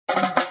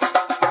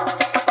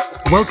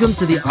Welcome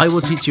to the I Will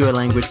Teach You a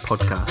Language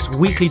podcast,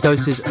 weekly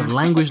doses of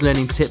language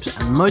learning tips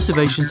and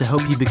motivation to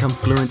help you become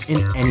fluent in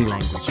any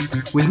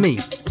language. With me,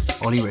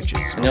 Ollie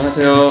Richards.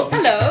 안녕하세요.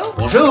 Hello.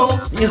 Bonjour.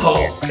 你好.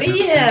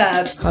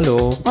 Привет.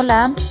 Hello.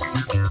 Hola.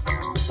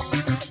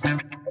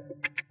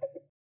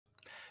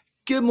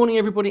 Good morning,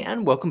 everybody,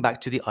 and welcome back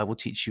to the I Will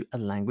Teach You a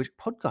Language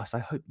podcast. I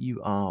hope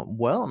you are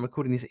well. I'm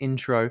recording this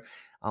intro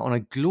on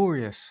a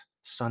glorious,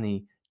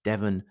 sunny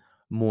Devon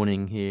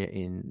morning here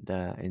in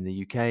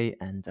the UK,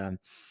 and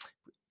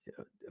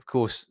of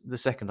course, the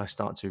second I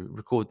start to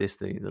record this,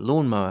 the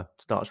lawnmower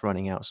starts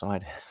running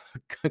outside,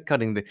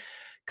 cutting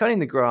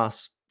the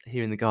grass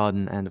here in the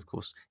garden. And of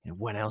course,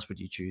 when else would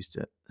you choose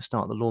to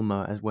start the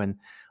lawnmower as when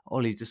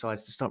Ollie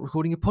decides to start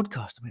recording a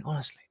podcast? I mean,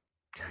 honestly.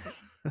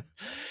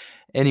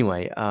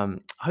 Anyway, I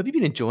hope you've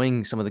been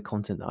enjoying some of the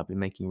content that I've been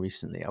making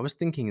recently. I was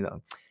thinking that,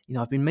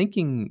 I've been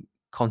making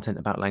content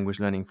about language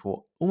learning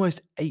for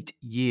almost 8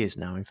 years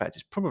now. In fact,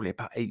 it's probably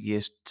about 8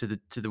 years to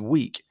the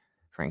week,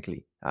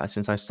 frankly,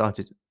 since I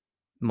started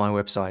my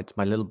website,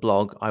 my little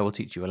blog,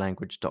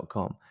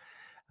 iwillteachyoualanguage.com,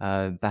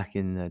 back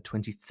in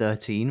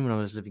 2013 when I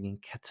was living in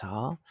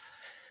Qatar.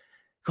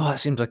 God, that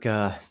seems like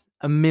a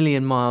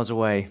million miles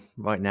away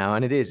right now,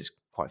 and it is. It's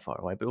quite far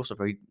away, but also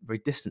very, very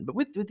distant. But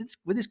with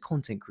this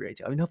content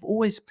creator, the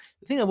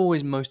thing I've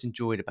always most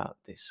enjoyed about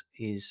this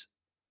is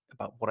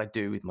about what I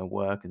do with my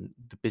work and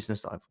the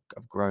business that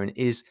I've grown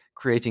is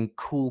creating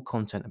cool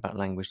content about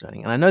language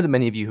learning. And I know that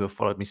many of you who have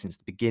followed me since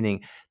the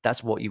beginning,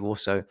 that's what you've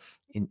also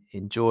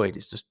enjoyed.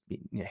 It's just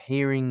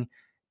hearing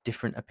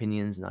different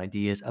opinions and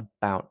ideas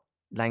about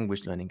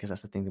language learning, because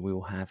that's the thing that we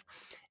all have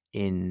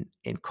in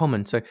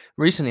common. So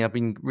recently I've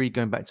been really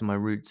going back to my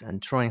roots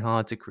and trying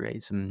hard to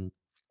create some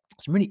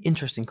really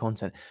interesting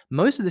content.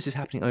 Most of this is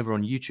happening over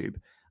on YouTube.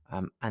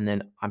 And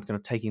then I'm kind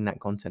of taking that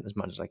content as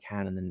much as I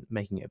can and then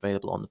making it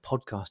available on the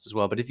podcast as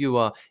well. But if you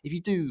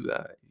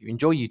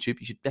enjoy YouTube,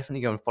 you should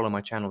definitely go and follow my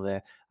channel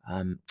there,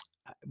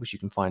 which you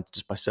can find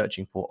just by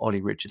searching for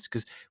Ollie Richards.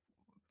 Because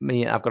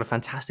I've got a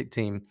fantastic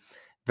team,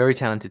 very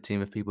talented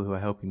team of people who are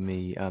helping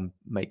me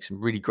make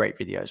some really great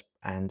videos.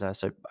 And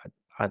so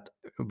it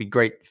would be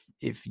great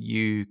if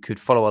you could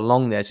follow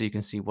along there so you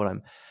can see what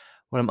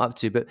I'm up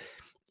to. But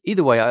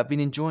either way, I've been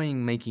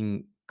enjoying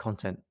making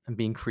content and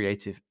being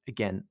creative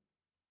again,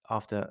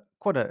 after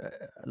quite a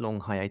long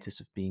hiatus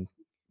of being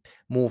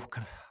more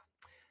kind of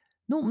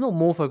not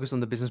more focused on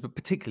the business, but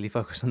particularly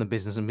focused on the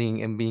business and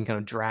being kind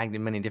of dragged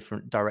in many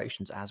different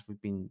directions as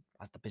the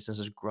business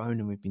has grown,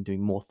 and we've been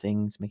doing more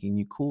things, making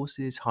new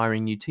courses,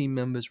 hiring new team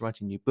members,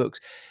 writing new books.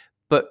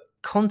 But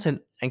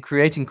content and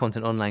creating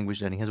content on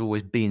language learning has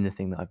always been the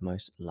thing that I've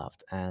most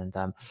loved, and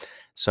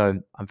so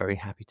I'm very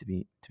happy to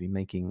be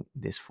making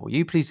this for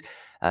you. Please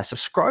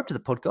subscribe to the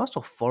podcast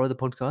or follow the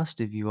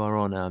podcast if you are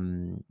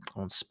on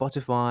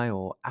Spotify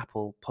or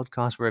Apple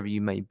Podcasts, wherever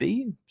you may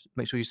be.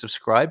 Make sure you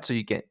subscribe so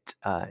you get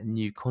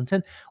new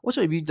content.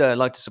 Also, if you'd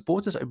like to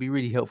support us, it would be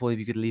really helpful if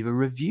you could leave a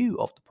review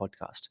of the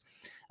podcast.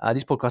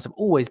 These podcasts have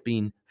always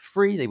been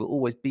free. They will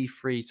always be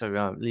free.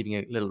 So leaving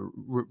a little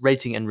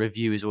rating and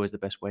review is always the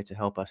best way to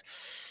help us.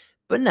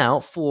 But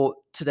now for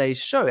today's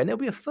show, and it'll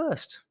be a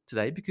first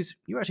today because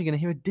you're actually going to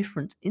hear a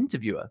different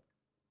interviewer.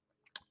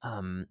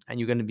 And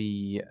you're going to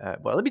be,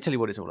 let me tell you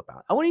what it's all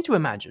about. I want you to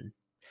imagine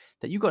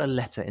that you got a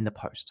letter in the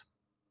post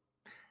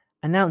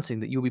announcing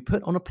that you'll be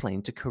put on a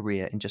plane to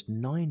Korea in just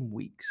 9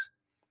 weeks.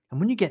 And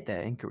when you get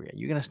there in Korea,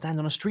 you're going to stand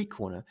on a street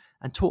corner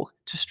and talk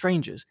to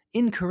strangers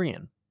in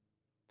Korean.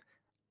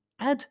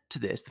 Add to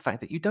this the fact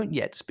that you don't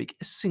yet speak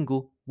a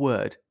single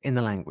word in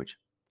the language.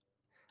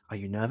 Are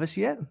you nervous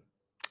yet?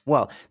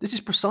 Well, this is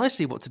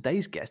precisely what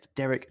today's guest,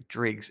 Derek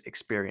Driggs,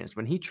 experienced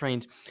when he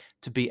trained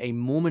to be a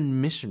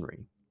Mormon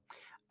missionary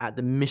at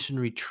the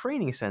Missionary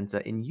Training Center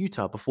in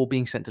Utah before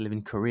being sent to live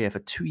in Korea for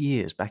 2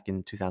 years back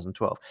in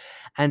 2012.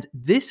 And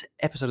this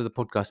episode of the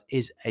podcast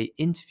is an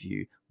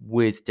interview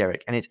with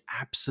Derek, and it's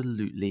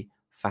absolutely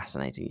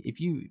fascinating. If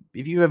you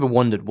ever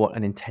wondered what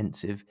an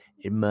intensive,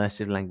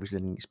 immersive language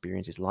learning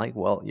experience is like,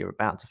 well, you're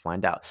about to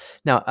find out.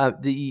 Now,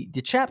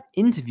 the chap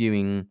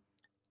interviewing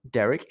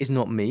Derek is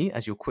not me,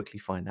 as you'll quickly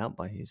find out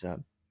by his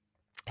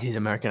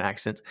American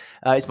accent.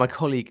 It's my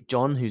colleague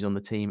John, who's on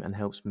the team and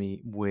helps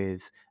me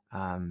with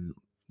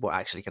what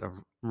actually kind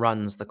of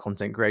runs the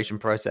content creation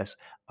process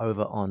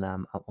over on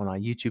our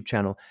YouTube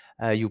channel.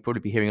 You'll probably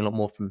be hearing a lot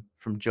more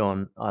from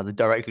John, either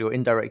directly or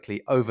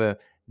indirectly, over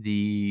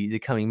the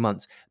coming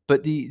months.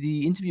 But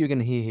the interview you're going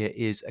to hear here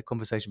is a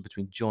conversation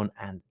between John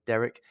and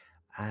Derek,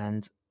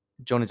 and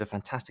John is a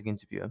fantastic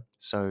interviewer,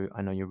 so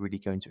I know you're really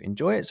going to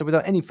enjoy it. So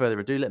without any further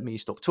ado, let me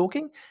stop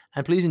talking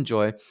and please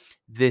enjoy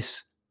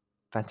this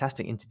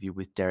fantastic interview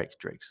with Derek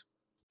Driggs.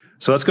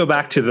 So let's go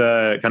back to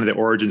the kind of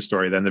the origin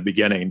story, then the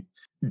beginning.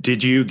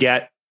 Did you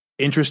get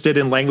interested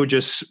in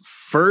languages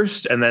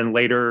first and then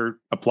later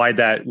applied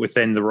that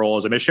within the role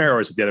as a missionary,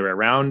 or is it the other way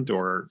around?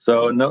 Or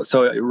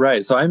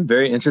Right. So I'm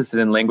very interested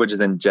in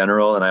languages in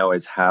general, and I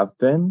always have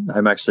been.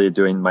 I'm actually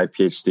doing my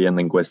PhD in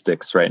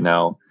linguistics right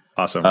now.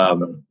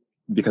 Awesome.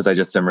 Because I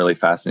just am really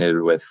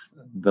fascinated with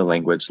the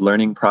language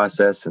learning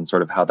process and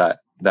sort of how that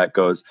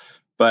goes.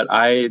 But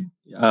I,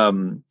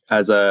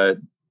 as a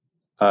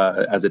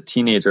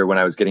teenager, when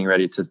I was getting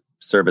ready to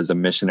serve as a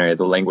missionary,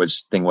 the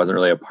language thing wasn't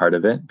really a part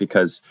of it,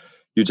 because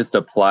you just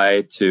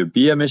apply to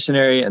be a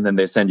missionary and then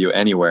they send you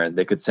anywhere. And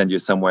they could send you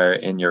somewhere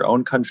in your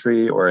own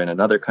country or in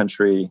another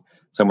country,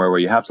 somewhere where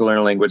you have to learn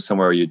a language,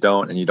 somewhere where you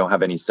don't, and you don't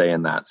have any say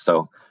in that.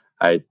 So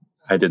I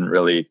didn't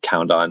really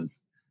count on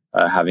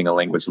having a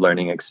language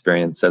learning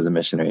experience as a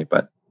missionary,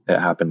 but it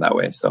happened that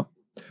way. So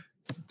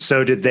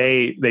did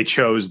they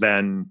chose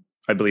then,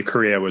 I believe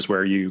Korea was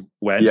where you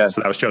went. Yes.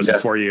 So that was chosen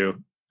for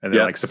you. And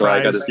they're like,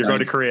 surprise, you're going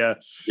to Korea.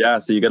 Yeah.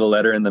 So you get a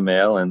letter in the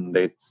mail and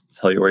they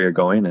tell you where you're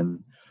going.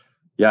 And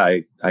yeah,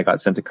 I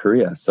got sent to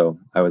Korea. So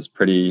I was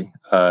pretty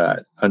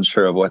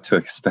unsure of what to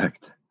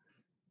expect.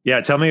 Yeah.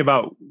 Tell me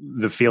about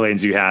the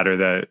feelings you had, or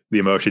the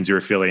emotions you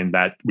were feeling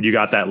that when you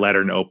got that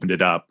letter and opened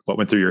it up. What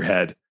went through your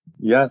head?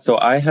 Yeah. So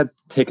I had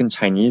taken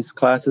Chinese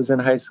classes in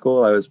high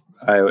school.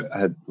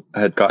 I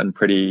had gotten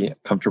pretty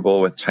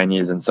comfortable with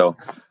Chinese. And so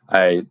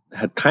I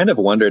had kind of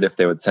wondered if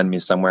they would send me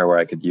somewhere where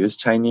I could use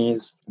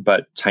Chinese,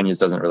 but Chinese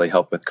doesn't really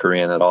help with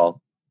Korean at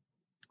all.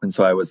 And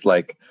so I was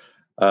like,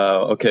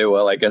 okay,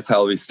 well, I guess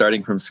I'll be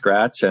starting from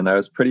scratch. And I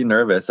was pretty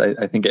nervous.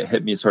 I think it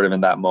hit me sort of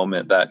in that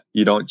moment that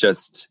you don't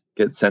just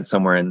get sent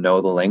somewhere and know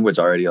the language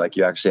already, like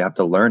you actually have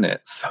to learn it.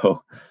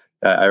 So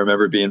I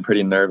remember being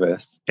pretty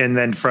nervous. And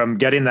then from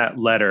getting that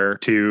letter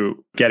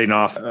to getting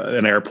off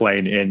an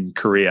airplane in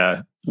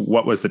Korea,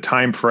 what was the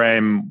time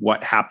frame?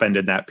 What happened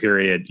in that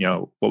period?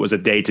 What was a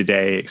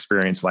day-to-day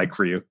experience like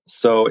for you?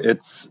 So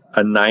it's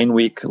a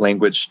 9-week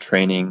language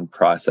training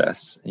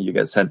process. You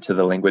get sent to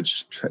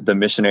the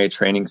Missionary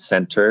Training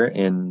Center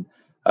in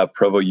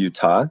Provo,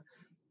 Utah.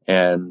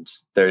 And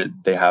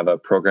they have a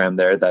program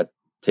there that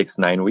takes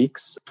 9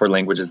 weeks for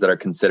languages that are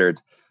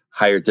considered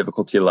higher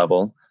difficulty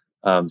level.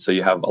 So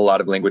you have a lot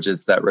of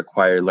languages that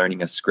require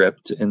learning a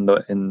script in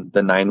the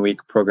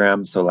 9-week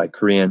program. So like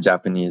Korean,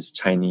 Japanese,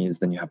 Chinese,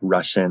 then you have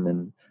Russian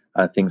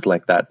and things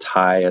like that.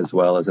 Thai as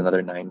well as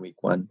another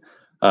 9-week one.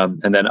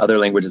 And then other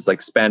languages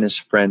like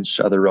Spanish, French,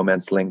 other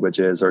Romance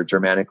languages or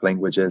Germanic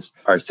languages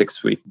are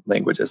 6-week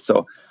languages.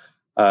 So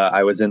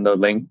I was in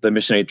the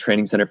Missionary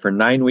Training Center for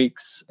 9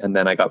 weeks, and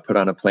then I got put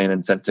on a plane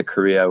and sent to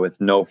Korea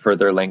with no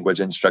further language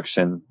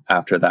instruction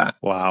after that.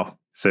 Wow.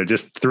 So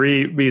just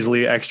 3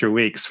 measly extra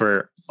weeks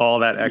for all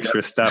that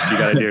extra stuff you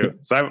got to do.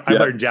 So I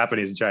learned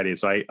Japanese and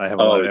Chinese, so I have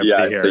a lot of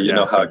empathy here. So you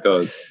know how it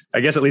goes. I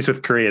guess at least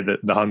with Korea, the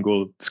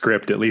Hangul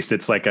script, at least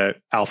it's like a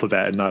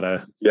alphabet and not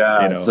a...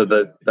 So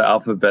the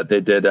alphabet they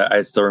did,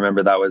 I still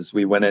remember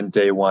we went in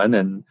day 1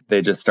 and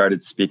they just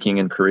started speaking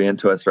in Korean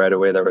to us right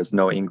away. There was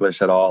no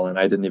English at all. And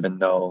I didn't even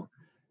know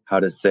how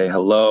to say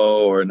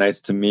hello or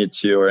nice to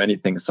meet you or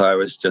anything. So I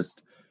was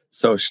just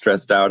so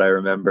stressed out, I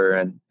remember.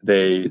 And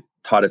they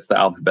taught us the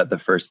alphabet the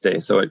first day.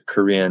 So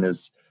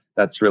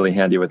that's really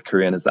handy with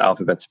Korean, is the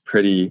alphabet's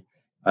pretty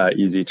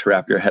easy to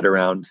wrap your head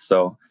around.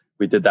 So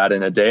we did that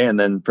in a day. And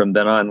then from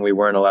then on, we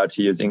weren't allowed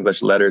to use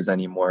English letters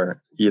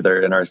anymore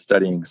either in our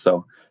studying.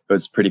 So it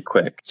was pretty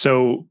quick.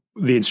 So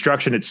the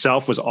instruction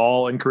itself was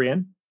all in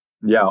Korean?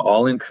 Yeah,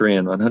 all in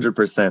Korean,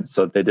 100%.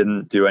 So they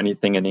didn't do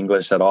anything in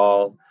English at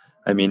all.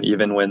 I mean,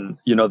 even when,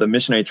 the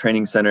Missionary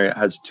Training Center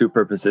has 2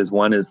 purposes.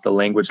 One is the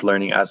language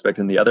learning aspect,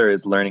 and the other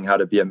is learning how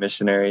to be a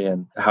missionary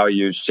and how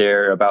you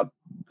share about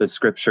the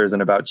scriptures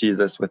and about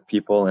Jesus with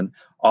people. And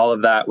all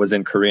of that was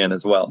in Korean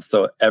as well.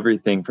 So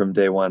everything from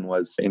day 1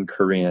 was in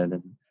Korean.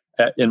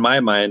 And in my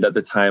mind at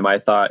the time, I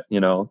thought,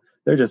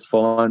 they're just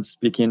full on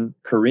speaking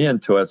Korean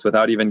to us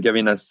without even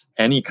giving us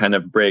any kind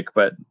of break.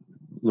 But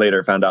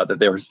later found out that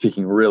they were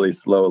speaking really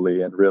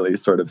slowly and really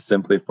sort of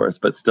simply for us,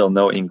 but still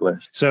no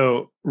English.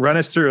 So run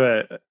us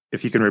through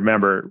if you can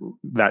remember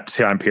that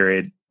time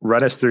period,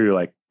 run us through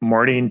like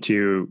morning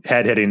to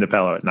head hitting the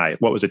pillow at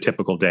night. What was a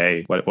typical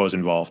day? What was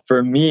involved?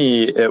 For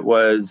me, it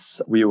was,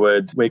 we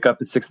would wake up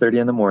at 6:30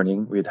 in the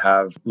morning. We'd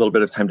have a little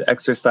bit of time to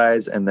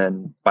exercise and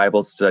then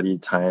Bible study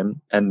time.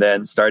 And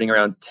then starting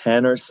around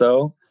 10 or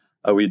so,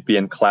 we'd be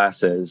in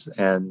classes,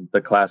 and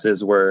the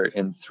classes were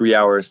in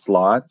 3-hour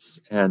slots.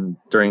 And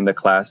during the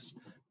class,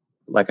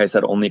 like I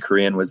said, only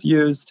Korean was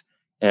used.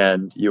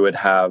 And you would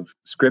have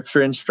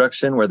scripture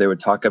instruction where they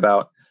would talk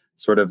about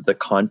sort of the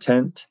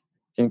content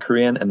in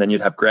Korean. And then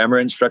you'd have grammar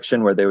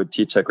instruction where they would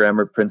teach a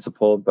grammar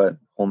principle, but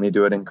only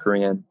do it in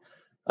Korean.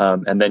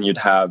 And then you'd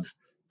have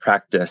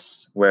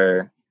practice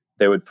where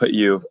they would put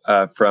you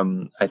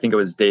from, I think it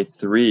was day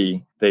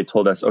 3, they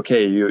told us,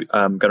 okay, you're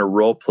going to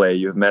role play.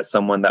 You've met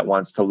someone that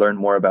wants to learn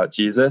more about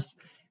Jesus,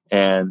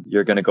 and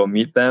you're going to go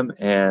meet them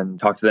and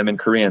talk to them in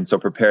Korean. So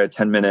prepare a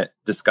 10-minute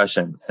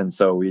discussion. And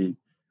so we,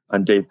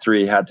 on day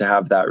 3, had to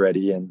have that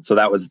ready. And so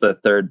that was the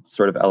third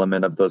sort of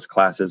element of those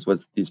classes,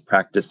 was these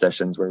practice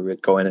sessions where we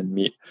would go in and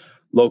meet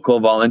local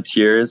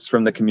volunteers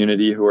from the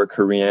community who were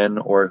Korean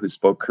or who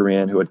spoke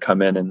Korean, who would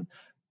come in and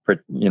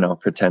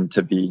pretend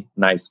to be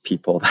nice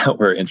people that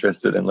were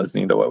interested in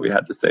listening to what we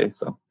had to say.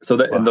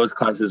 And those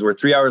classes were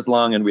 3 hours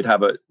long, and we'd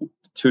have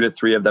 2 to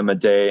 3 of them a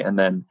day. And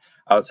then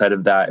outside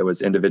of that, it was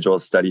individual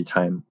study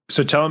time.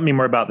 So tell me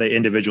more about the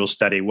individual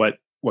study. What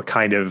What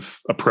kind of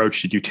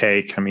approach did you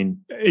take? I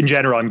mean, in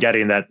general, I'm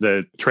getting that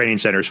the training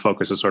center's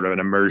focus is sort of an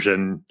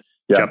immersion,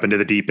 jump into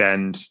the deep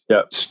end,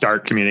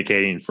 start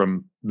communicating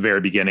from the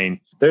very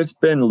beginning. There's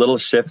been little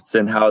shifts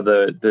in how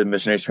the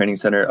Missionary Training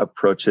Center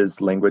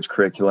approaches language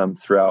curriculum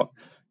throughout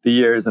the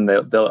years, and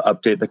they'll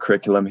update the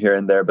curriculum here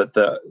and there. But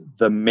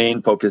the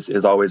main focus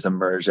is always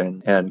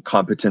immersion and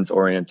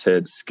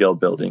competence-oriented skill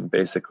building,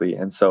 basically.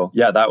 And so,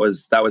 that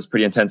was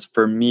pretty intense.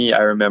 For me,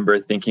 I remember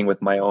thinking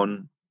with my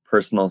own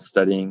personal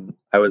studying,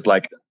 I was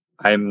like,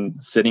 I'm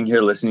sitting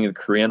here listening to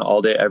Korean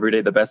all day, every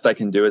day. The best I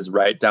can do is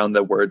write down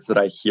the words that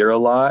I hear a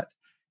lot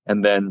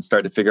and then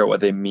start to figure out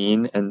what they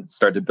mean and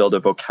start to build a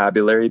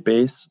vocabulary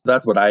base.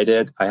 That's what I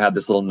did. I had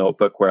this little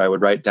notebook where I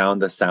would write down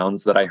the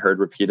sounds that I heard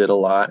repeated a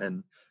lot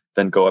and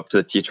then go up to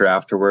the teacher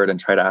afterward and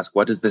try to ask,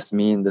 what does this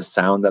mean, this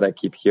sound that I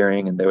keep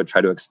hearing? And they would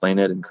try to explain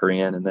it in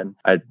Korean. And then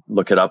I'd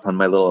look it up on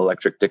my little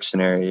electric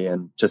dictionary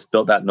and just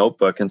build that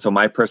notebook. And so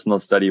my personal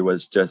study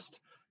was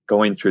just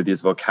going through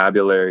these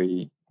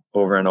vocabulary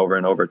over and over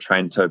and over,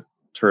 trying to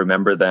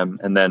remember them.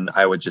 And then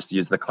I would just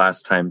use the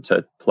class time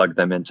to plug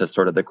them into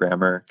sort of the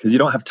grammar, because you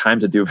don't have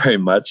time to do very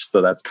much.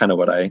 So that's kind of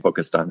what I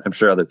focused on. I'm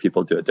sure other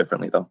people do it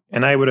differently though.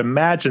 And I would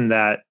imagine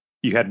that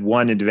you had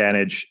one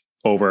advantage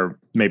over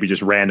maybe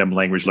just random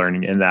language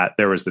learning in that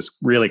there was this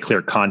really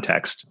clear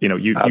context. You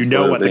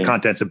know what the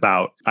content's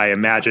about. I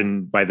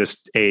imagine by this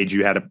age,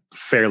 you had a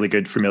fairly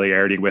good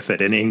familiarity with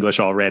it in English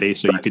already.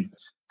 So you could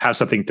have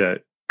something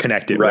to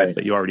connect it with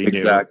that you already knew.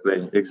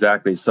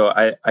 Exactly. So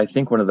I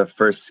think one of the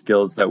first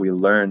skills that we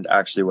learned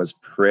actually was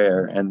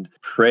prayer. And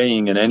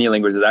praying in any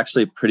language is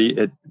actually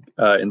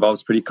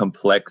involves pretty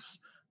complex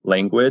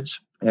language.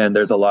 And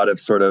there's a lot of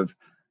sort of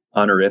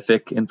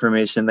honorific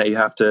information that you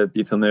have to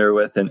be familiar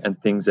with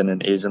and things in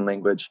an Asian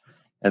language.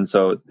 And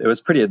so it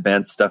was pretty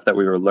advanced stuff that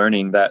we were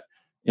learning that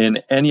in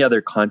any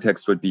other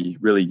context would be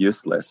really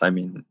useless. I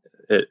mean,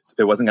 it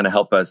wasn't going to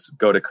help us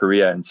go to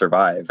Korea and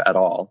survive at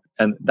all.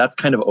 And that's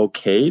kind of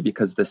okay,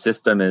 because the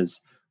system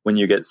is when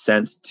you get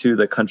sent to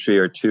the country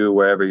or to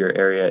wherever your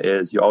area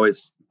is, you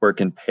always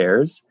work in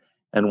pairs.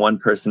 And one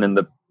person in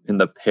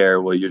the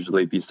pair will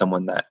usually be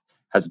someone that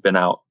has been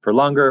out for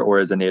longer or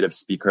is a native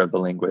speaker of the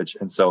language.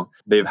 And so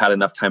they've had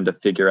enough time to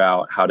figure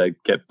out how to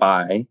get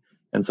by.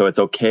 And so it's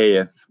okay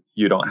if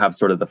you don't have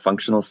sort of the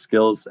functional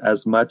skills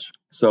as much.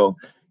 So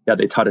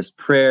they taught us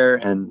prayer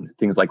and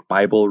things like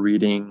Bible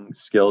reading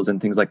skills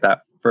and things like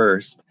that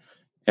first.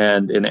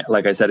 And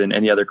like I said, in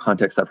any other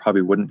context, that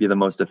probably wouldn't be the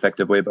most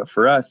effective way. But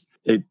for us,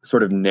 it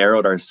sort of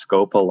narrowed our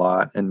scope a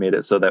lot and made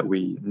it so that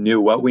we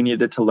knew what we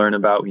needed to learn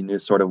about. We knew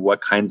sort of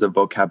what kinds of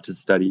vocab to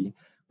study.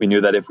 We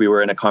knew that if we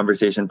were in a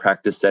conversation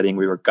practice setting,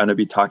 we were going to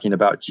be talking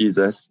about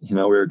Jesus. We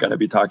were going to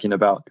be talking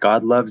about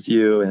God loves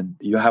you and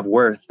you have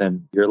worth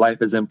and your life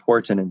is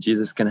important and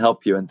Jesus can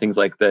help you and things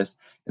like this,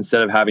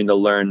 instead of having to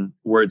learn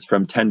words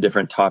from 10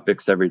 different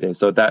topics every day.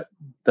 So that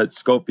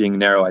scope being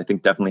narrow, I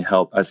think definitely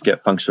helped us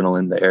get functional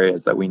in the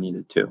areas that we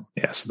needed to.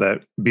 Yes, the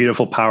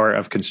beautiful power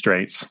of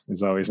constraints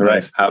is always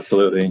nice. Right,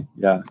 absolutely.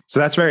 Yeah. So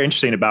that's very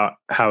interesting about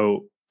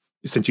how,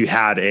 since you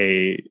had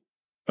a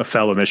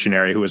fellow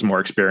missionary who was more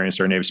experienced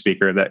or a native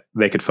speaker, that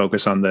they could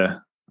focus on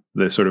the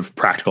sort of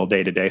practical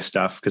day-to-day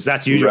stuff. Because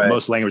that's usually what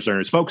most language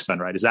learners focus on,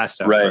 right? Is that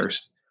stuff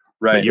first.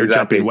 Right. But you're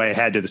jumping way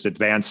ahead to this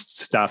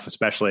advanced stuff,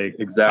 especially.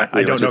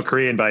 Exactly. I don't know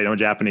Korean, but I know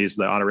Japanese.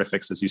 The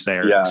honorifics, as you say,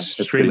 are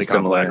extremely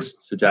complex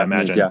to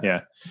Japanese. I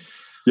imagine.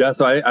 Yeah.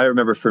 So I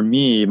remember for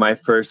me, my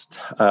first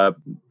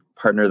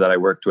partner that I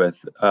worked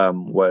with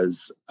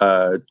was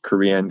a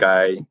Korean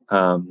guy.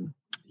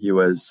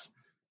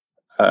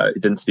 He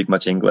didn't speak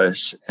much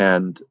English.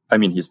 And I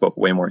mean, he spoke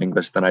way more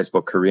English than I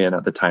spoke Korean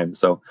at the time.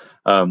 So,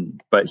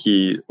 but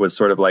he was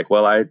sort of like,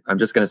 well, I'm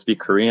just going to speak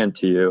Korean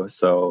to you.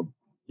 So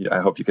I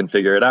hope you can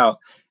figure it out.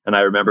 And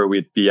I remember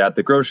we'd be at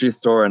the grocery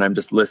store and I'm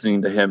just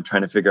listening to him,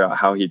 trying to figure out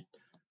how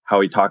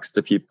he talks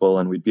to people.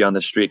 And we'd be on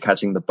the street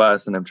catching the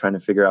bus and I'm trying to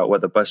figure out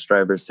what the bus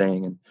driver is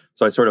saying. And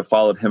so I sort of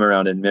followed him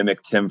around and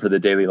mimicked him for the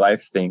daily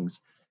life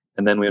things.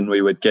 And then when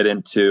we would get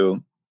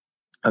into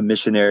a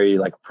missionary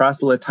like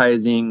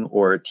proselytizing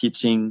or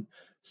teaching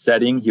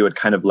setting, he would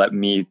kind of let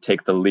me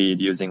take the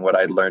lead using what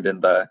I'd learned in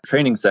the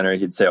training center.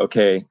 He'd say,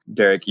 okay,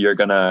 Derek, you're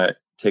going to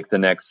take the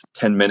next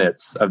 10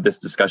 minutes of this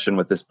discussion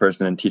with this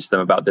person and teach them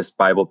about this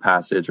Bible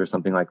passage or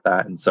something like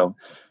that. And so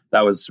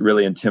that was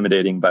really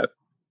intimidating, but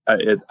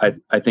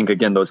I think,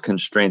 again, those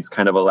constraints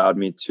kind of allowed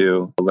me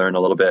to learn a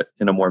little bit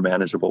in a more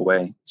manageable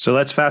way. So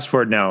let's fast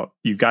forward now.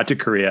 You got to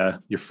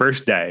Korea, your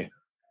first day.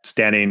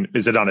 Standing,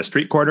 is it on a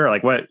street corner?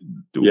 Like what?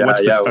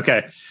 What's this?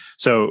 Okay.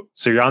 So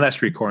you're on that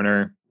street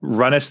corner.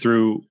 Run us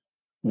through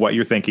what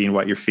you're thinking,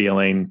 what you're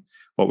feeling,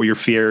 what were your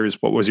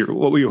fears, what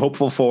were you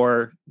hopeful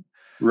for?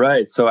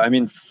 Right. So, I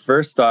mean,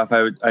 first off,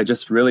 I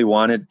just really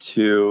wanted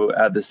to,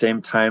 at the same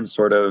time,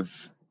 sort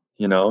of,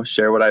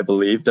 share what I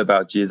believed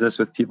about Jesus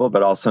with people,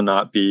 but also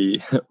not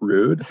be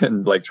rude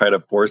and like try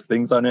to force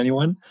things on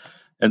anyone.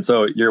 And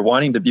so you're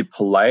wanting to be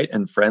polite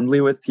and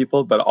friendly with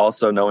people, but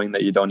also knowing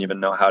that you don't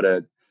even know how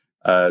to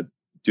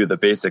do the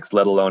basics,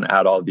 let alone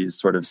add all these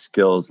sort of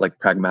skills, like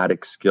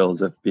pragmatic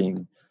skills of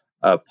being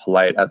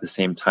polite at the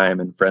same time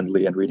and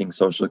friendly and reading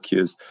social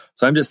cues.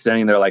 So I'm just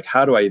standing there like,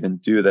 how do I even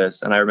do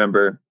this? And I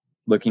remember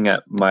looking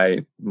at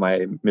my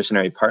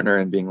missionary partner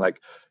and being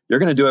like, you're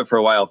going to do it for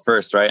a while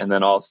first, right? And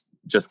then I'll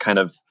just kind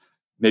of,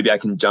 maybe I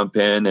can jump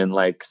in and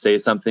like say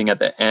something at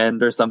the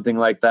end or something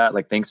like that.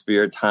 Like, thanks for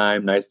your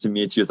time. Nice to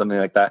meet you. Something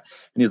like that.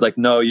 And he's like,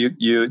 no,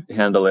 you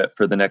handle it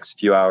for the next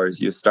few hours.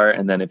 You start.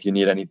 And then if you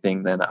need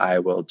anything, then I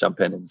will jump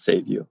in and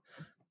save you.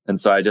 And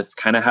so I just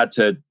kind of had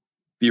to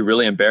be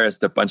really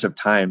embarrassed a bunch of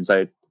times.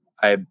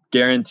 I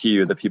guarantee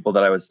you the people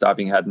that I was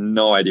stopping had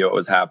no idea what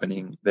was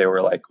happening. They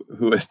were like,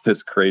 who is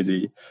this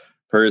crazy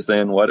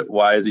person?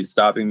 Why is he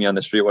stopping me on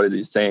the street? What is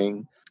he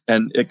saying?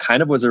 And it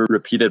kind of was a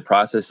repeated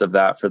process of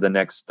that for the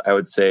next, I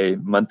would say,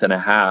 month and a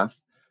half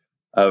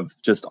of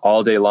just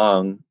all day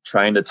long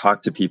trying to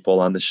talk to people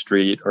on the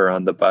street or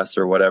on the bus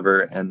or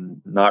whatever,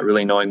 and not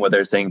really knowing what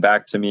they're saying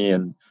back to me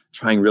and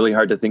trying really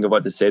hard to think of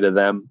what to say to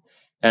them.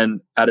 And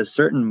at a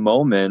certain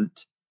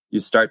moment, you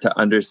start to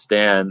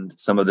understand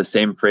some of the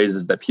same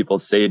phrases that people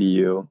say to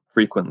you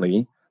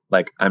frequently,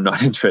 like, I'm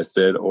not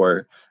interested,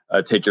 or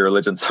take your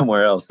religion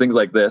somewhere else, things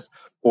like this.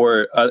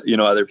 Or,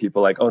 other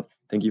people like, oh,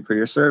 thank you for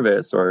your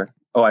service, or,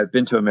 oh, I've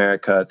been to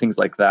America, things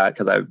like that,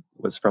 because I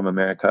was from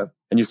America.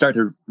 And you start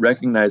to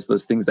recognize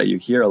those things that you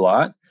hear a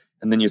lot.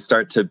 And then you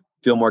start to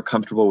feel more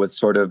comfortable with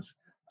sort of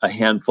a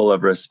handful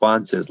of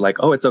responses like,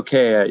 oh, it's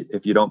okay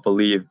if you don't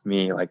believe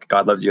me, like,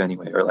 God loves you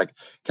anyway. Or like,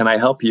 can I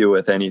help you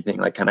with anything?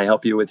 Like, can I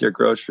help you with your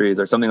groceries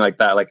or something like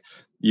that? Like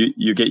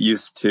you get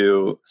used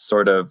to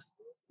sort of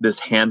this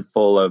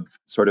handful of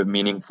sort of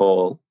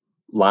meaningful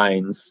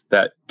lines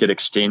that get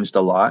exchanged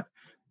a lot.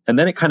 And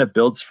then it kind of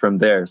builds from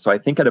there. So I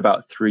think at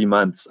about 3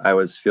 months, I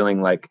was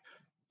feeling like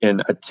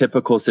in a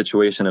typical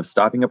situation of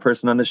stopping a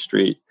person on the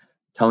street,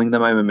 telling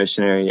them I'm a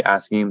missionary,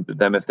 asking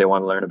them if they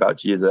want to learn about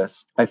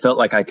Jesus. I felt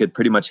like I could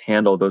pretty much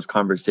handle those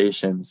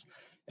conversations.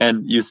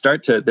 And you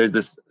start to, there's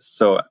this,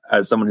 so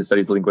as someone who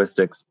studies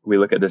linguistics, we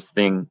look at this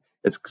thing,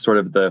 it's sort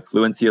of the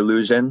fluency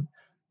illusion,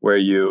 where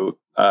your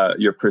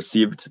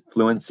perceived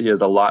fluency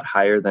is a lot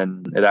higher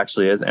than it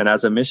actually is. And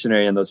as a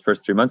missionary in those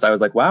first 3 months, I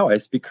was like, wow, I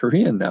speak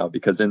Korean now,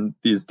 because in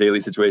these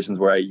daily situations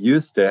where I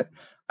used it,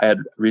 I had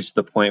reached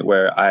the point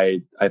where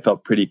I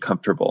felt pretty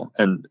comfortable,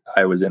 and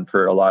I was in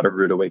for a lot of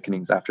rude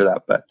awakenings after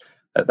that. But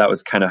that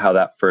was kind of how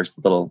that first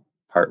little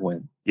part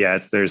went. Yeah,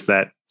 there's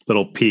that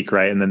little peak,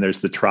 right? And then there's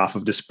the trough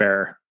of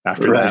despair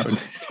after right.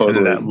 that. Totally.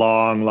 And that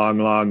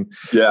long,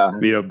 yeah,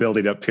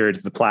 building up period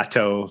to the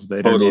plateau of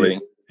the totally.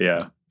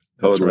 Yeah,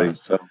 totally.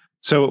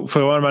 So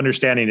for what I'm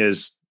understanding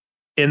is,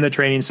 in the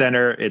training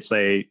center, it's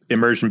a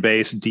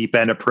immersion-based deep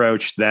end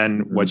approach.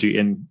 Then once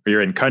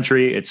you're in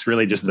country, it's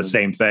really just the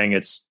same thing.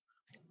 It's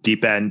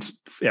deep end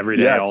every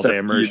day, all day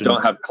immersion. You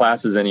don't have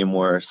classes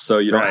anymore, so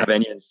you don't have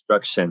any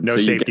instruction. No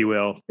safety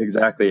will.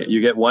 Exactly.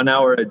 You get 1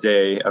 hour a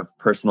day of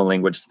personal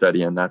language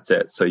study, and that's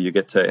it. So you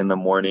get to, in the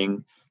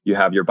morning, you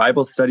have your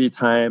Bible study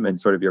time and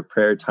sort of your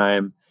prayer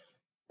time.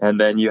 And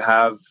then you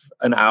have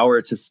an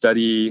hour to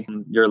study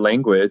your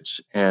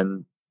language,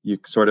 and you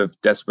sort of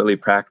desperately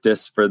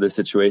practice for the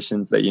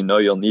situations that you know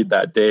you'll need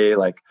that day.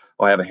 Like,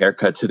 oh, I have a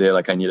haircut today.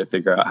 Like, I need to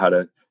figure out how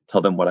to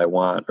tell them what I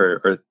want,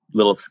 or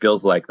little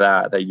skills like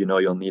that you know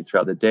you'll need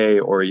throughout the day.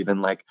 Or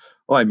even like,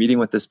 oh, I'm meeting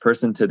with this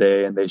person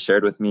today, and they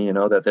shared with me,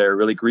 that they're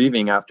really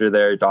grieving after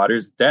their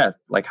daughter's death.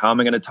 Like, how am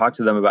I going to talk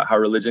to them about how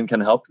religion can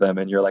help them?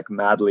 And you're like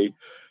madly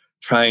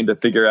trying to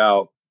figure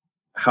out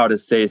how to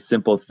say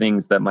simple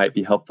things that might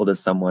be helpful to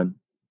someone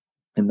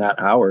in that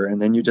hour.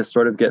 And then you just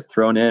sort of get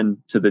thrown in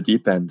to the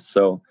deep end.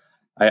 So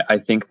I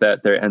think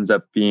that there ends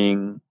up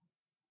being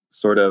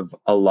sort of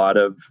a lot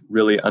of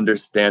really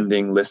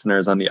understanding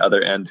listeners on the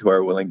other end who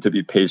are willing to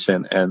be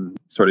patient and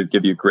sort of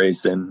give you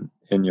grace in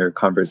your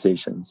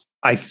conversations.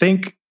 I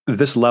think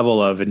this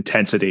level of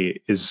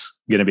intensity is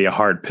going to be a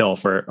hard pill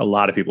for a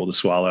lot of people to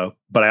swallow.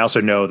 But I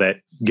also know that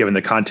given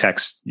the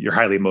context, you're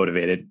highly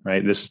motivated,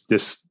 right? This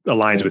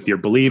aligns with your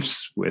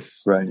beliefs, with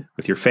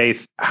your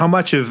faith. How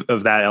much of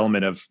that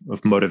element of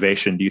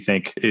motivation do you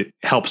think it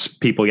helps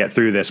people get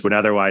through this, when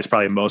otherwise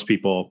probably most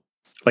people,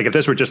 like if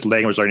this were just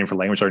language learning for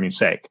language learning's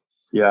sake,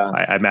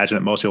 I imagine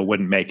that most people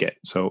wouldn't make it.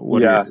 So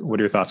what are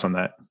your thoughts on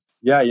that?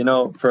 Yeah,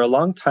 for a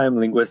long time,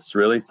 linguists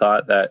really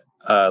thought that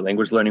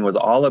language learning was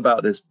all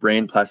about this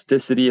brain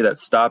plasticity that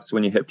stops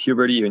when you hit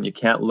puberty and you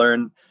can't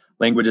learn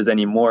languages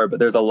anymore. But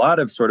there's a lot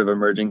of sort of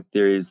emerging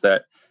theories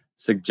that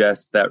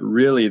suggest that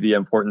really the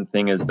important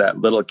thing is that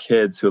little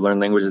kids who learn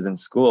languages in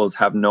schools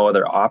have no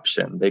other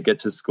option. They get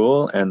to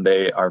school and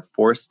they are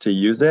forced to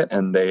use it,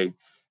 and they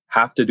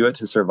have to do it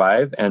to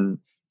survive. And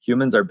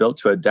humans are built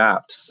to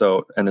adapt.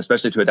 So, and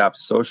especially to adapt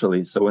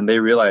socially. So when they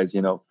realize,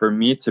 for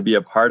me to be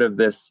a part of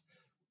this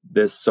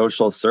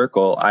social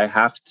circle, I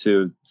have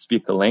to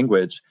speak the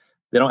language,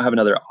 they don't have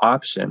another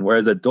option.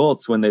 Whereas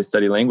adults, when they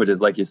study languages,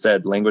 like you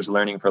said, language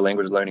learning for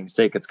language learning's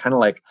sake, it's kind of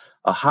like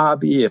a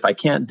hobby. If I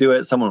can't do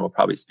it, someone will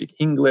probably speak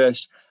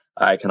English.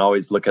 I can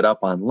always look it up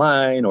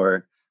online,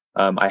 or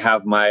I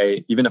have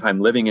even if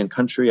I'm living in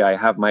country, I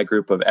have my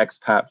group of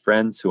expat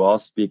friends who all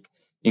speak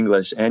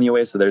English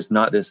anyway. So there's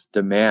not this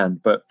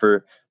demand. But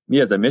for me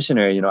as a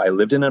missionary, I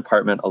lived in an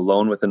apartment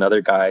alone with another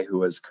guy who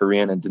was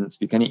Korean and didn't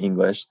speak any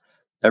English.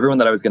 Everyone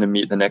that I was going to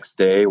meet the next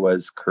day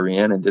was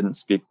Korean and didn't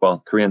speak,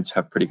 well, Koreans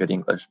have pretty good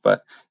English,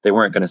 but they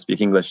weren't going to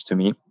speak English to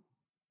me.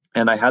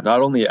 And I had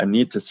not only a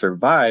need to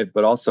survive,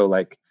 but also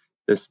like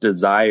this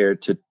desire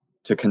to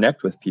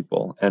connect with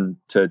people and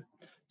to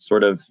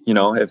sort of,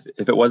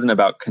 if it wasn't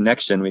about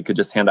connection, we could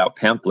just hand out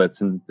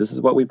pamphlets and this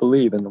is what we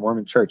believe in the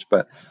Mormon church.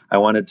 But I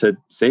wanted to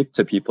say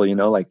to people,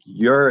 like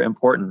you're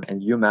important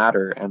and you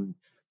matter. And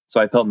so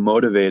I felt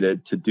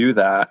motivated to do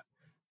that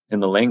in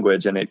the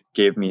language. And it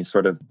gave me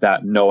sort of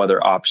that no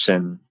other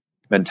option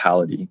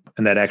mentality.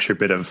 And that extra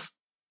bit of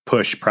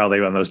push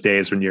probably on those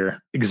days when you're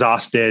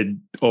exhausted,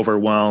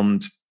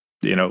 overwhelmed,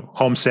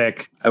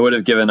 homesick. I would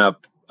have given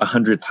up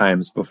 100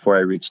 times before I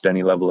reached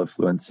any level of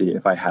fluency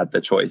if I had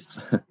the choice.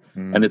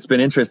 And it's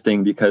been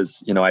interesting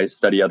because, I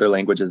study other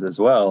languages as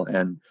well.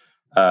 And,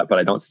 but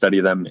I don't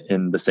study them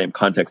in the same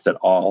context at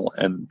all.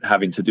 And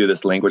having to do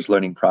this language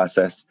learning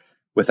process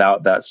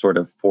without that sort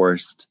of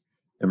forced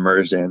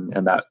immersion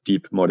and that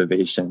deep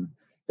motivation,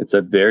 it's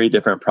a very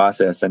different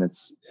process. And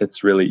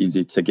it's really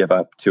easy to give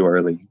up too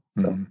early.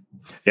 So.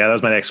 Yeah, that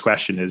was my next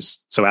question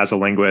is, so as a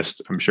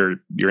linguist, I'm sure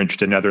you're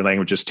interested in other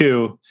languages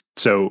too.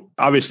 So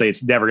obviously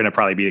it's never going to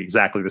probably be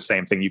exactly the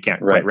same thing. You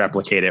can't quite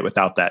replicate it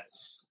without that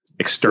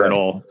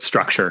external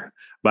structure.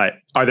 But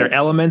are there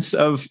elements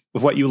of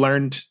what you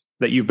learned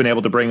that you've been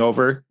able to bring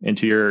over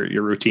into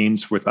your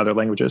routines with other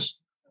languages?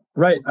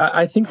 Right.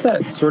 I think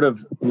that sort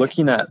of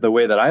looking at the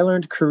way that I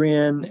learned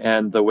Korean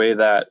and the way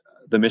that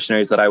the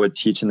missionaries that I would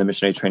teach in the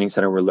missionary training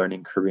center were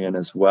learning Korean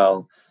as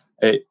well,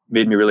 it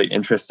made me really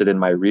interested in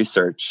my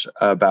research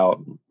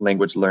about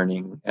language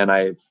learning. And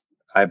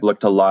I've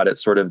looked a lot at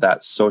sort of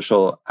that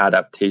social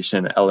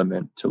adaptation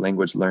element to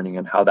language learning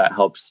and how that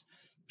helps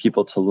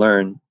people to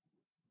learn.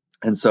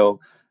 And so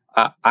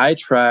I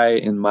try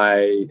in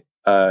my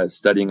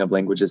studying of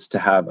languages to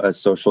have a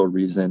social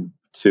reason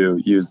to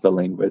use the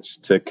language,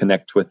 to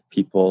connect with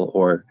people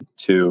or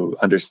to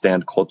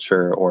understand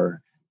culture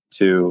or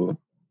to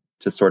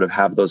sort of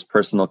have those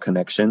personal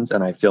connections.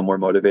 And I feel more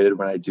motivated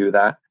when I do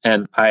that.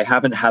 And I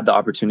haven't had the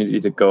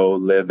opportunity to go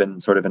live in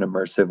sort of an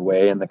immersive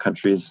way in the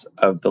countries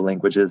of the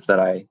languages that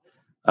I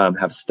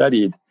have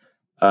studied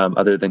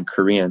other than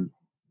Korean.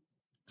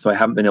 So I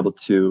haven't been able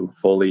to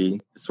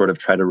fully sort of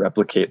try to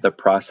replicate the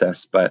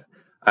process. But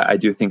I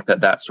do think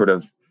that sort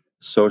of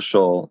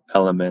social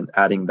element,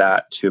 adding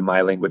that to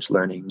my language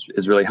learning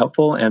is really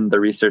helpful. And the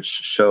research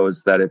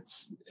shows that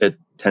it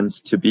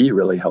tends to be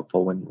really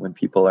helpful when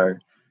people are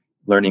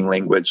learning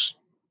language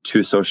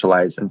to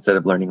socialize instead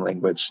of learning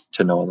language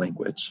to know a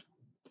language.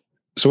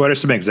 So what are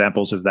some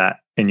examples of that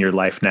in your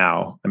life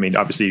now? I mean,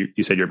 obviously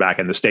you said you're back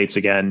in the States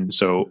again.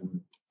 So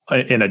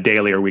in a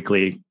daily or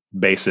weekly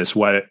basis,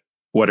 what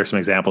are some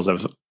examples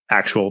of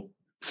actual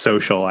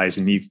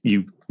socializing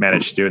you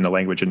managed to do in the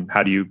language, and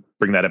how do you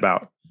bring that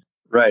about?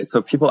 Right.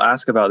 So people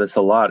ask about this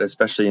a lot,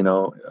 especially,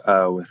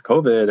 with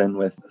COVID and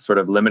with sort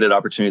of limited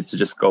opportunities to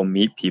just go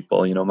meet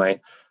people. My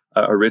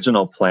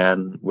original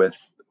plan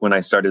when I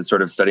started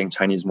sort of studying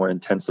Chinese more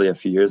intensely a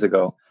few years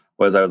ago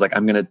was I was like,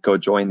 I'm going to go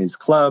join these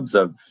clubs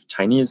of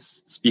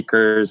Chinese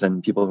speakers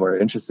and people who are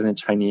interested in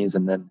Chinese.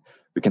 And then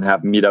we can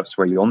have meetups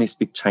where you only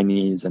speak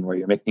Chinese and where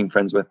you're making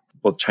friends with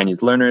both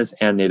Chinese learners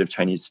and native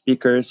Chinese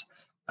speakers.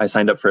 I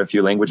signed up for a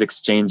few language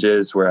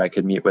exchanges where I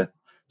could meet with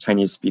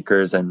Chinese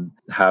speakers and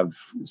have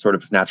sort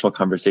of natural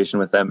conversation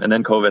with them. And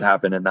then COVID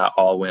happened and that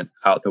all went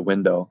out the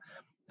window.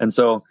 And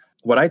so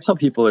what I tell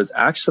people is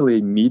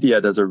actually media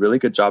does a really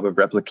good job of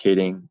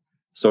replicating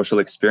social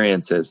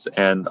experiences.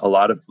 And a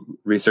lot of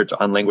research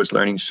on language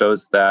learning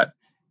shows that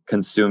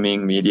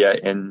consuming media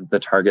in the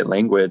target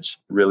language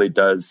really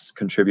does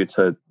contribute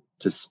to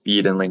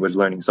speed in language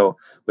learning. So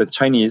with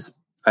Chinese,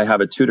 I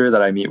have a tutor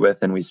that I meet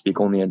with and we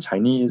speak only in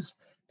Chinese,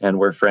 and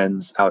we're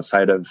friends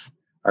outside of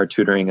our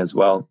tutoring as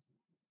well.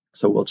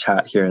 So we'll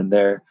chat here and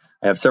there.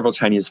 I have several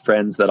Chinese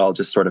friends that I'll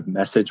just sort of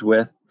message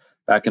with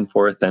back and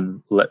forth,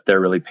 and they're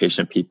really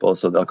patient people.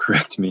 So they'll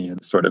correct me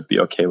and sort of be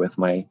okay with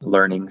my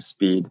learning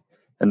speed.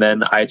 And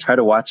then I try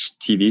to watch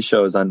TV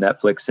shows on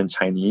Netflix in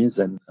Chinese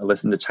and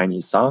listen to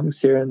Chinese songs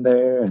here and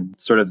there. And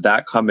sort of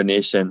that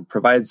combination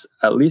provides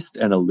at least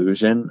an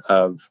illusion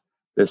of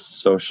this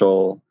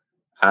social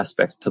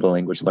aspect to the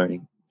language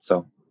learning.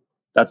 So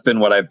that's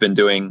been what I've been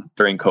doing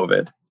during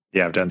COVID.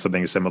 Yeah, I've done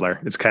something similar.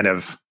 It's kind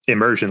of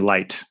immersion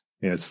light.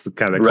 It's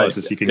kind of the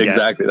closest you can get.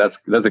 Exactly.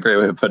 That's a great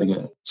way of putting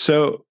it.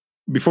 So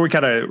before we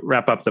kind of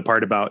wrap up the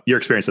part about your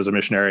experience as a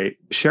missionary,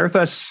 share with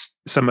us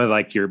some of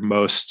like your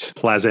most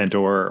pleasant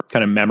or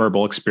kind of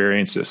memorable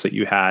experiences that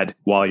you had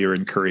while you're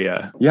in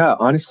Korea. Yeah,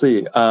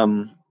 honestly,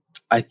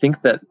 I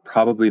think that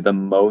probably the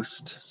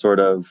most sort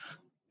of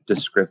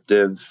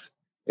descriptive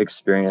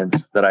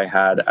experience that I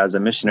had as a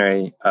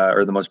missionary,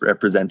 or the most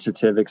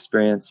representative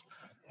experience,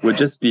 would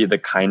just be the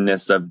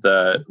kindness of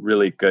the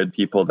really good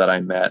people that I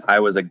met. I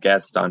was a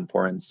guest on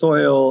foreign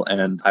soil,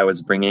 and I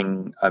was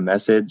bringing a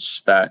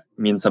message that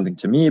means something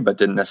to me, but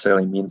didn't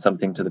necessarily mean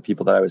something to the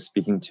people that I was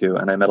speaking to.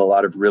 And I met a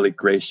lot of really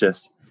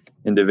gracious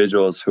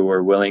individuals who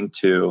were willing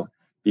to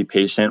be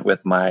patient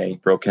with my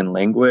broken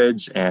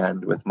language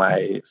and with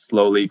my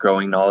slowly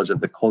growing knowledge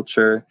of the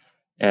culture,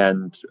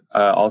 and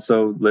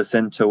also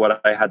listen to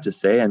what I had to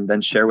say and then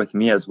share with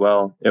me as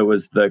well. It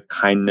was the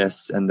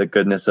kindness and the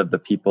goodness of the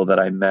people that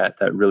I met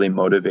that really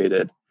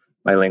motivated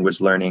my language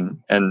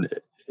learning. And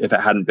if it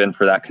hadn't been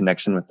for that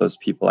connection with those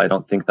people, I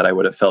don't think that I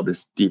would have felt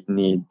this deep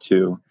need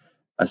to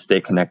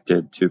stay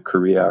connected to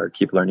Korea or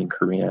keep learning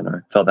Korean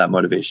or felt that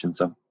motivation.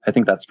 So I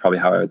think that's probably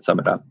how I would sum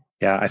it up.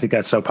 Yeah, I think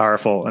that's so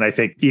powerful. And I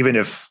think even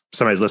if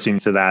somebody's listening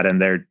to that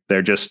and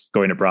they're just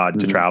going abroad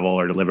to travel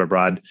or to live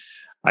abroad,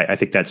 I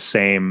think that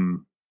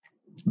same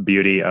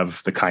beauty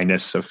of the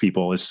kindness of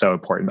people is so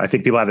important. I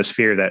think people have this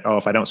fear that,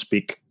 if I don't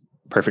speak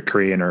perfect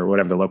Korean or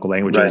whatever the local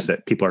language is,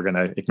 that people are going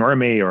to ignore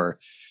me or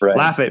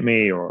laugh at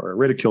me or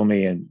ridicule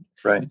me. And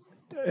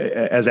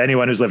as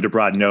anyone who's lived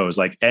abroad knows,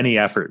 like any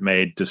effort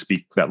made to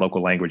speak that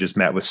local language is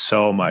met with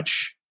so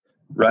much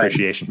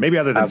appreciation. Maybe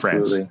other than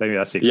France. Maybe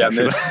that's the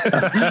exception.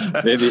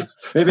 Yeah,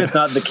 maybe it's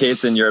not the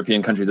case in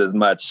European countries as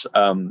much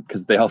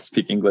because they all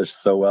speak English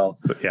so well.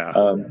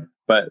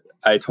 But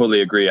I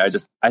totally agree.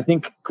 I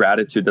think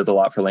gratitude does a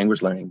lot for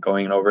language learning,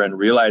 going over and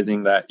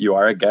realizing that you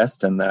are a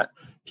guest and that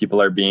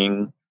people are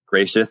being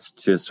gracious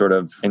to sort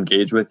of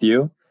engage with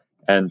you,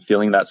 and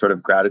feeling that sort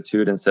of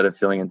gratitude instead of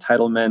feeling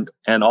entitlement,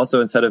 and also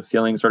instead of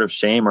feeling sort of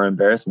shame or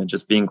embarrassment,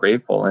 just being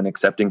grateful and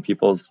accepting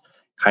people's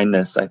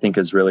kindness, I think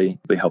is really,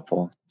 really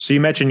helpful. So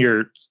you mentioned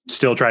you're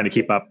still trying to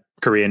keep up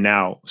Korean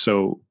now.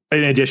 So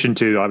in addition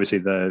to obviously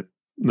the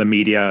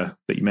media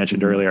that you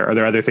mentioned earlier, are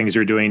there other things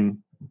you're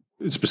doing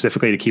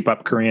specifically to keep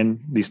up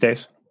Korean these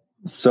days?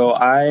 So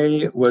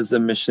I was a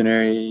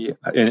missionary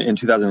in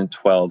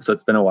 2012. So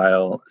it's been a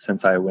while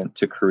since I went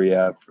to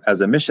Korea as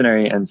a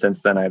missionary. And since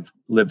then, I've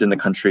lived in the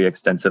country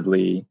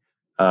extensively,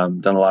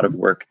 done a lot of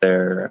work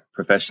there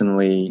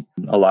professionally.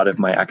 A lot of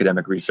my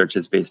academic research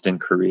is based in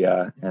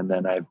Korea. And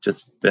then I've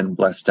just been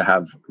blessed to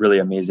have really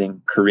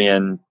amazing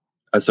Korean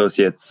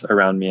associates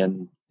around me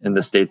in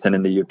the States and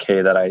in the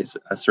UK that I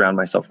surround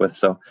myself with.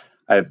 So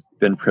I've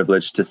been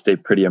privileged to stay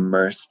pretty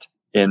immersed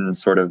in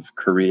sort of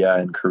Korea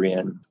and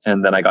Korean.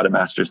 And then I got a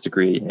master's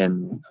degree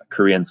in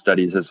Korean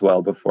studies as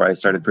well before I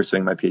started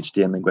pursuing my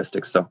PhD in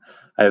linguistics. So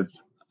I've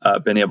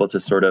been able to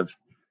sort of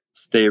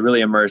stay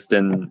really immersed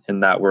in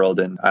that world.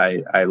 And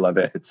I love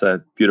it. It's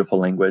a beautiful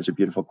language, a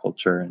beautiful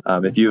culture.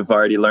 If you've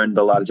already learned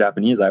a lot of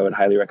Japanese, I would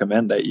highly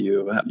recommend that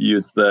you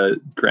use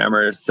the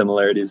grammar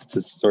similarities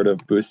to sort of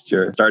boost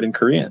your start in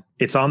Korean.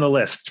 It's on the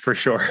list for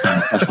sure.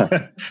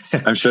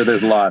 I'm sure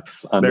there's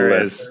lots on the list.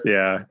 There is,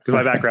 yeah. Because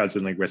my background's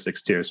in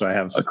linguistics too. So I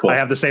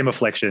have the same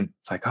affliction.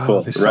 It's like,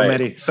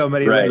 there's so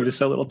many languages,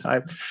 so little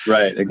time.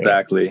 Right,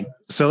 exactly.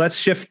 So let's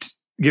shift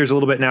gears a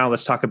little bit now.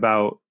 Let's talk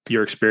about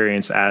your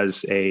experience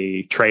as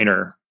a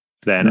trainer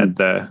then at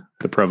the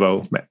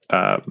Provo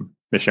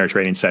Missionary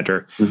Training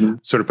Center.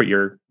 Sort of put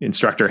your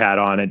instructor hat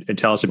on and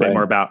tell us a bit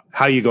more about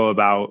how you go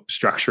about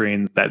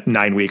structuring that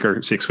 9-week or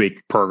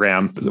 6-week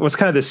program. What's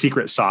kind of the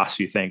secret sauce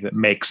you think that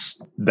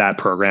makes that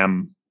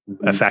program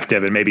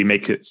effective and maybe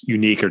make it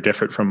unique or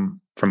different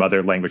from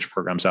other language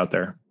programs out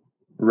there?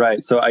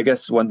 Right. So I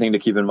guess one thing to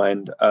keep in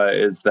mind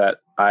is that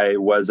I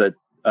was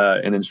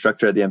an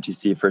instructor at the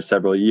MTC for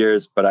several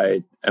years, but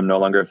I am no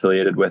longer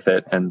affiliated with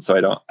it. And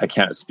so I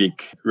can't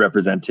speak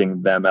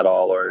representing them at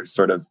all or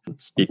sort of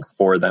speak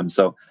for them.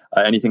 So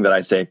anything that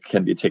I say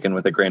can be taken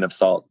with a grain of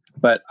salt.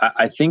 But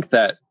I think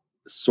that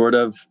sort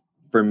of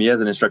for me as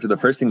an instructor, the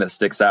first thing that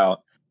sticks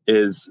out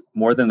is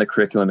more than the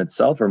curriculum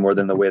itself or more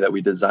than the way that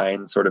we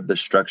design sort of the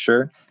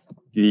structure,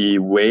 the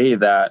way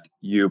that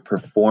you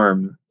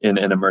perform in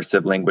an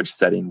immersive language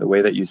setting, the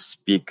way that you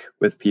speak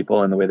with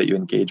people and the way that you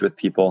engage with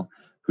people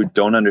who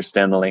don't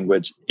understand the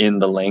language in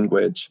the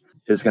language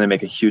is going to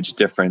make a huge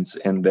difference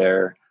in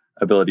their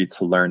ability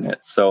to learn it.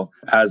 So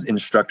as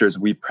instructors,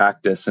 we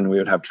practice and we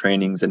would have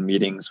trainings and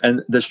meetings.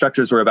 And the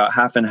instructors were about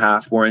half and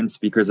half, foreign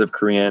speakers of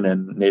Korean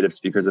and native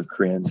speakers of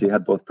Korean. So you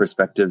had both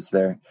perspectives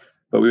there.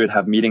 But we would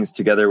have meetings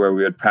together where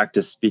we would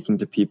practice speaking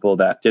to people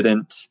that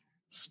didn't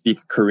speak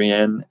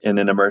Korean in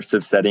an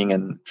immersive setting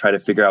and try to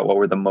figure out what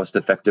were the most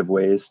effective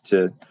ways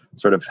to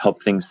sort of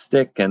help things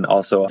stick and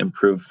also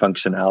improve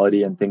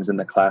functionality and things in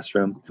the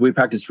classroom. We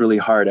practiced really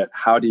hard at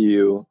how do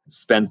you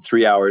spend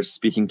 3 hours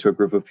speaking to a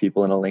group of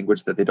people in a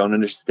language that they don't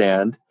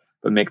understand,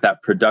 but make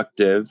that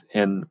productive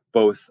in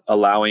both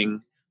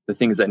allowing the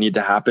things that need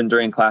to happen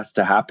during class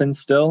to happen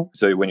still.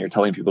 So when you're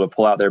telling people to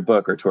pull out their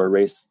book or to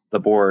erase the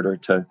board or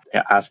to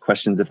ask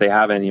questions if they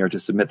have any or to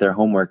submit their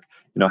homework,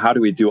 how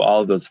do we do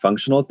all of those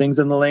functional things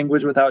in the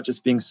language without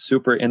just being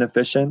super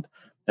inefficient?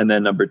 And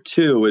then number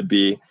 2 would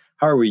be,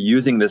 how are we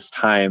using this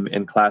time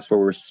in class where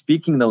we're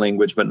speaking the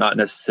language, but not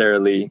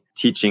necessarily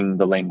teaching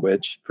the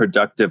language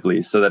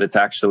productively so that it's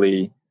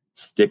actually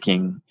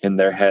sticking in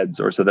their heads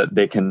or so that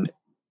they can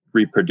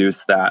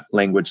reproduce that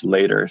language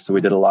later. So we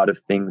did a lot of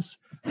things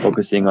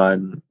focusing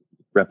on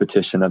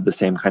repetition of the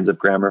same kinds of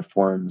grammar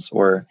forms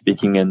or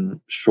speaking in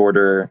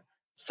shorter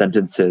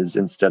sentences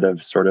instead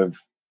of sort of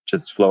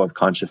just flow of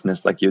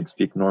consciousness like you'd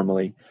speak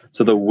normally.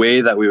 So the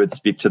way that we would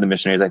speak to the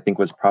missionaries, I think,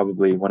 was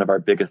probably one of our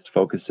biggest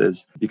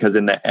focuses, because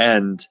in the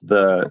end,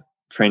 the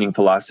training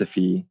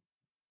philosophy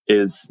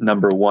is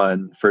number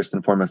one, first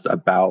and foremost,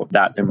 about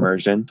that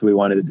immersion. So we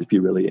wanted it to be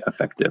really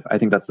effective. I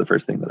think that's the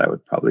first thing that I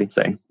would probably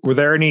say. Were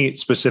there any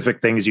specific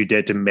things you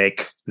did to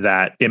make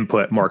that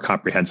input more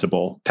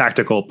comprehensible?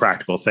 Tactical,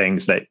 practical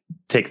things that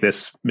take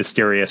this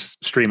mysterious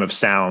stream of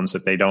sounds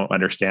that they don't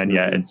understand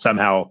yet and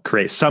somehow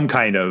create some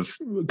kind of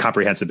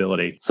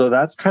comprehensibility? So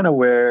that's kind of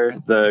where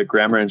the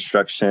grammar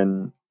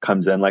instruction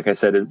comes in. Like I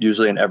said,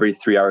 usually in every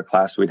 3-hour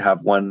class, we'd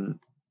have one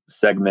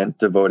segment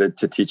devoted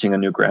to teaching a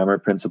new grammar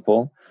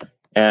principle.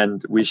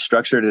 And we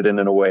structured it in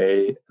a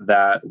way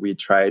that we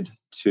tried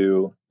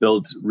to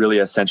build really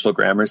essential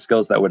grammar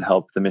skills that would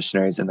help the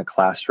missionaries in the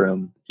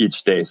classroom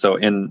each day. So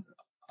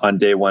on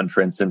day one,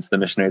 for instance, the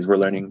missionaries were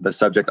learning the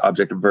subject,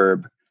 object,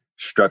 verb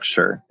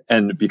structure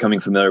and becoming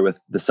familiar with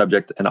the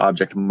subject and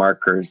object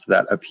markers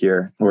that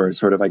appear, or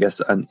sort of, I guess,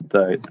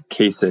 the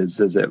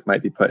cases, as it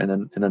might be put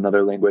in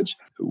another language.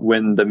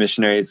 When the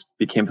missionaries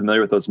became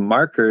familiar with those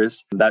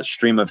markers, that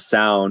stream of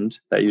sound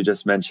that you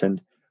just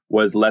mentioned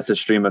was less a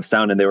stream of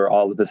sound, and they were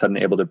all of a sudden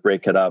able to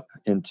break it up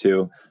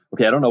into,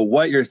 okay, I don't know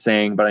what you're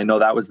saying, but I know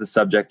that was the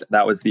subject,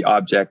 that was the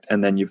object,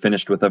 and then you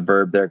finished with a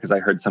verb there because I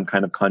heard some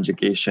kind of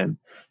conjugation.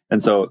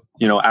 And so,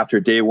 after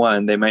day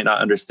one, they might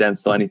not understand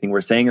still anything we're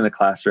saying in the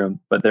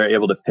classroom, but they're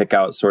able to pick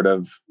out sort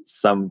of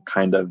some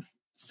kind of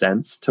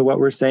sense to what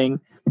we're saying.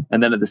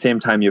 And then at the same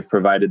time, you've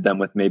provided them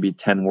with maybe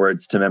 10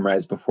 words to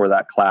memorize before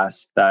that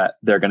class that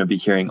they're going to be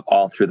hearing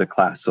all through the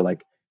class. So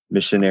like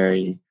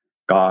missionary,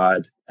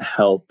 God,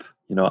 help,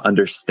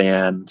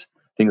 understand,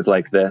 things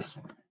like this.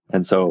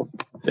 And so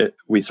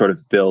we sort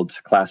of build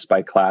class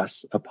by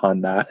class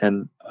upon that.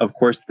 And of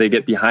course, they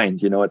get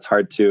behind. It's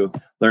hard to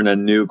learn a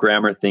new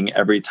grammar thing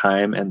every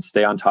time and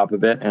stay on top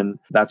of it. And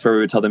that's where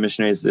we would tell the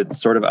missionaries,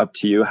 it's sort of up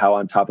to you how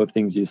on top of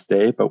things you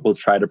stay, but we'll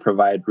try to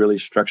provide really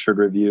structured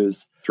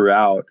reviews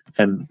throughout.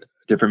 And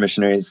different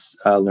missionaries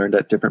learned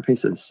at different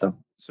paces.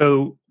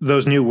 So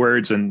those new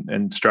words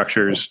and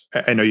structures,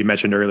 I know you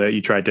mentioned earlier,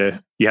 you had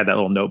that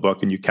little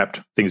notebook and you kept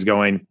things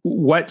going.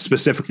 What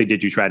specifically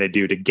did you try to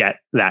do to get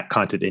that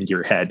content into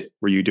your head?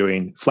 Were you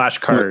doing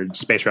flashcards,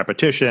 spaced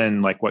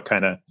repetition? Like what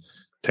kind of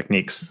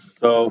techniques?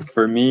 So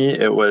for me,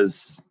 it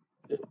was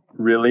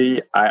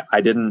really, I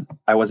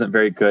wasn't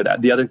very good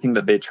at. The other thing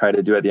that they try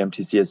to do at the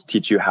MTC is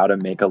teach you how to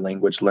make a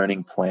language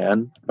learning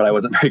plan. But I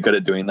wasn't very good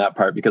at doing that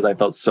part because I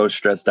felt so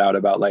stressed out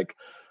about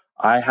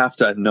I have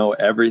to know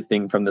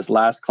everything from this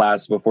last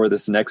class before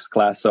this next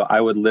class. So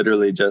I would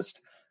literally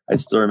I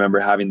still remember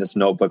having this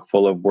notebook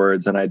full of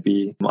words, and I'd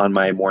be on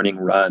my morning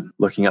run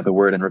looking at the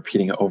word and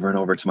repeating it over and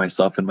over to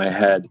myself in my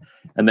head.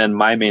 And then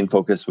my main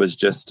focus was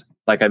just,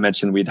 like I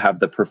mentioned, we'd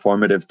have the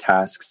performative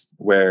tasks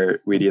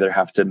where we'd either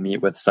have to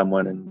meet with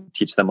someone and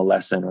teach them a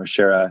lesson, or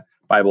share a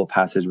Bible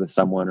passage with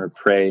someone, or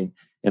pray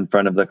in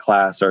front of the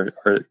class, or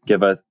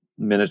give a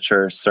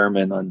miniature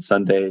sermon on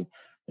Sunday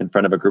in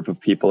front of a group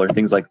of people, or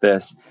things like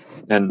this.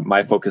 And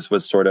my focus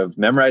was sort of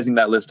memorizing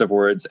that list of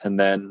words. And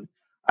then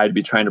I'd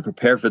be trying to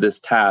prepare for this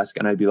task.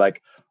 And I'd be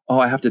like, oh,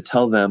 I have to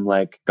tell them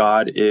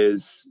God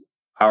is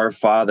our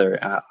Father.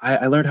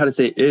 I learned how to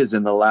say is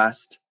in the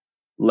last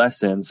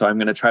lesson. So I'm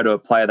going to try to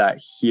apply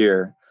that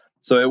here.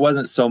 So it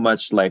wasn't so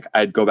much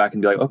I'd go back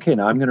and be like, okay,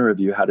 now I'm going to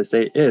review how to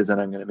say is, and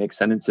I'm going to make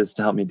sentences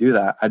to help me do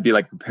that. I'd be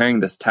preparing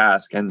this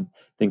task and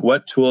think,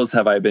 what tools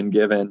have I been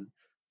given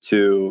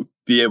to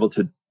be able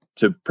to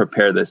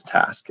prepare this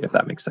task, if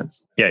that makes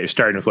sense. Yeah, you're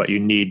starting with what you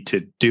need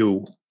to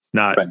do,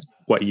 not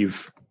what you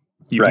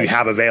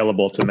have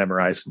available to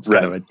memorize. It's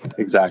kind of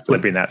exactly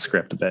flipping that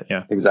script a bit.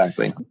 Yeah,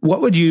 exactly.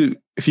 What would you,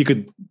 if you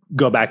could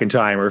go back in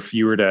time, or if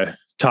you were to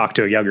talk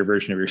to a younger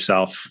version of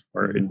yourself,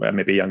 or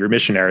maybe a younger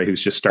missionary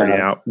who's just starting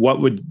out, what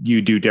would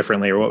you do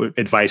differently, or what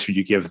advice would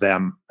you give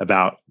them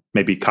about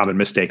maybe common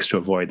mistakes to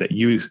avoid that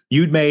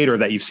you'd made, or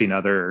that you've seen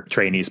other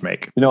trainees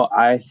make?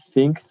 I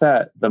think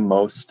that the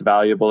most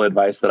valuable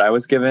advice that I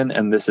was given,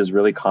 and this is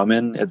really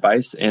common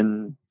advice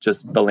in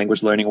just the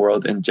language learning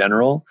world in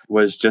general,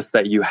 was just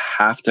that you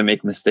have to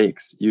make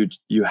mistakes. You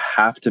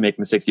have to make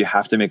mistakes. You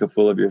have to make a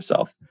fool of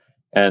yourself.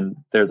 And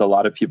there's a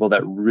lot of people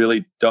that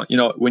really don't,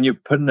 when you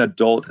put an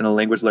adult in a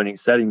language learning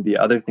setting, the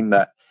other thing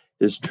that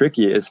is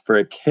tricky is for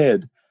a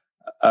kid,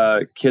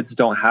 kids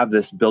don't have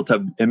this built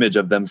up image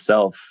of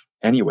themselves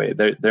anyway.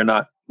 They're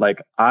not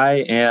like,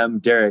 I am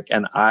Derek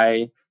and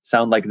I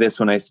sound like this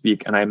when I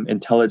speak, and I'm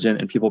intelligent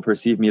and people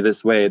perceive me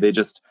this way. They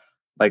just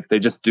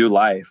do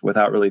life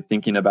without really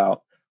thinking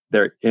about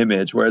their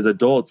image. Whereas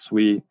adults,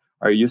 we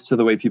are used to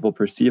the way people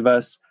perceive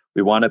us.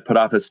 We want to put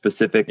off a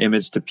specific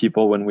image to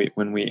people when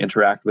we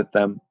interact with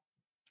them.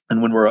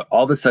 And when we're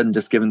all of a sudden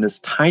just given this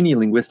tiny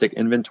linguistic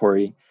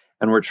inventory,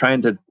 and we're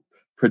trying to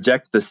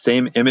project the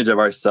same image of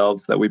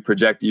ourselves that we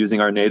project using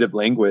our native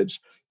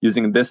language,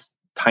 using this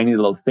tiny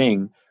little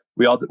thing,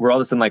 we're all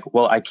of a sudden like,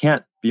 well, I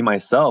can't be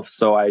myself,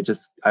 so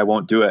I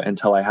won't do it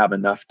until I have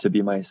enough to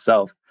be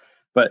myself.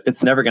 But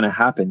it's never going to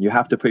happen. You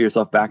have to put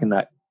yourself back in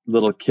that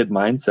little kid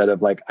mindset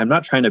of like, I'm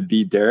not trying to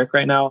be Derek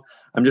right now.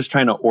 I'm just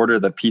trying to order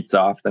the pizza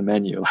off the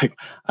menu. Like,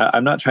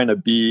 I'm not trying to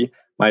be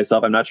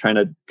myself. I'm not trying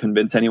to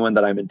convince anyone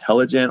that I'm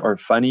intelligent or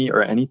funny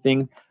or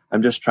anything.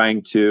 I'm just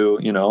trying to,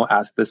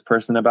 ask this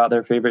person about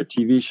their favorite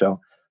TV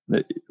show.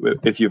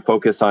 If you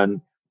focus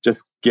on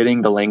just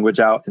getting the language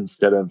out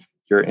instead of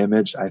your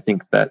image, I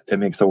think that it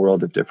makes a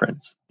world of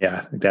difference. Yeah,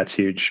 I think that's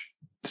huge.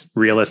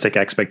 Realistic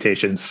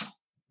expectations.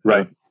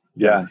 Right.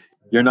 Yeah.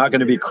 You're not going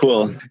to be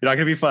cool. You're not going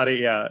to be funny.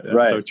 Yeah, that's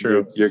right. So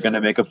true. You're going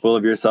to make a fool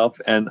of yourself.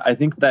 And I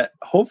think that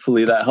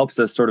hopefully that helps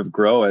us sort of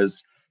grow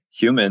as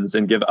humans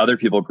and give other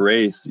people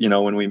grace.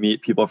 When we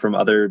meet people from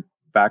other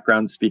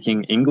backgrounds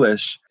speaking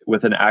English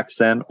with an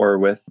accent or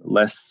with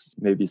less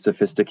maybe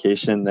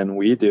sophistication than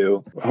we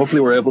do,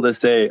 hopefully we're able to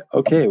say,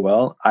 okay,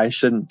 well, I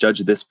shouldn't judge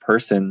this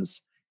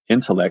person's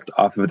intellect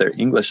off of their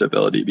English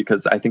ability,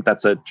 because I think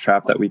that's a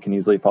trap that we can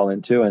easily fall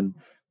into. And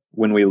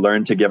when we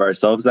learn to give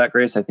ourselves that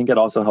grace, I think it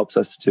also helps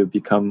us to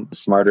become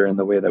smarter in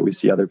the way that we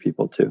see other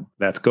people too.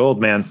 That's gold,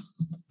 man.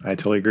 I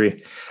totally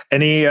agree.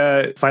 Any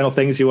final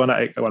things you want to?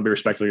 I want to be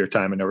respectful of your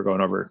time. I know we're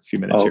going over a few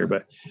minutes here,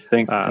 but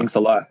thanks a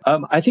lot.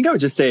 I think I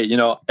would just say,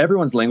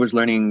 everyone's language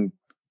learning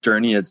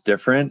journey is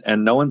different,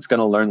 and no one's going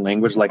to learn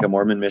language like a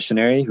Mormon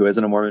missionary who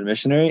isn't a Mormon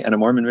missionary, and a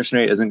Mormon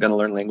missionary isn't going to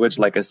learn language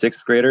like a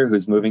sixth grader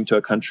who's moving to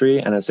a country,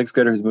 and a sixth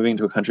grader who's moving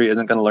to a country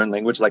isn't going to learn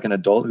language like an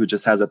adult who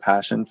just has a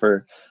passion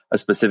for a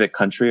specific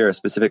country or a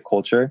specific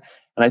culture.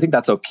 And I think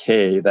that's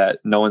okay that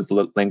no one's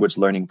language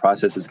learning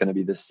process is going to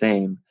be the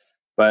same.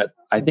 But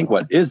I think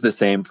what is the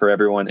same for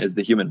everyone is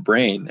the human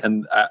brain.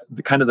 And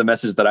the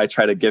message that I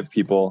try to give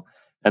people,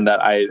 and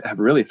that I have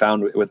really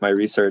found with my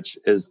research,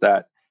 is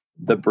that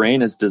the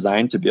brain is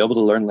designed to be able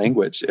to learn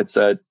language. It's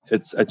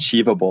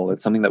achievable.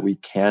 It's something that we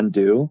can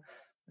do.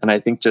 And I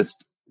think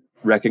just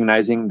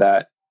recognizing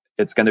that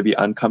it's going to be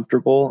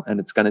uncomfortable and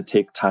it's going to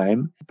take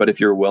time. But if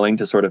you're willing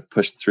to sort of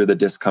push through the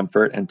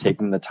discomfort and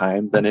taking the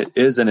time, then it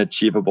is an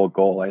achievable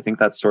goal. I think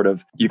that's sort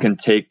of, you can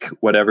take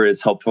whatever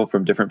is helpful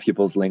from different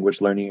people's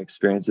language learning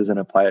experiences and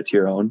apply it to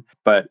your own.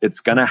 But it's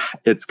gonna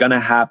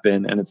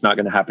happen, and it's not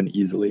going to happen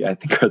easily, I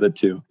think, are the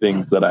two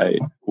things that I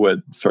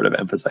would sort of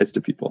emphasize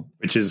to people.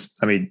 Which is,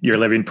 you're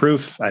living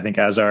proof, I think,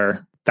 as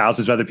are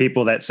thousands of other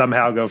people that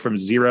somehow go from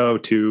zero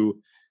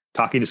to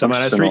talking to someone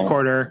on a street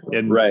corner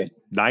in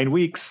 9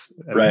 weeks.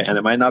 And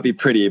it might not be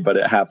pretty, but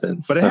it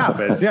happens. But it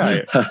happens.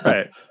 Yeah.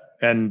 Right.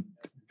 And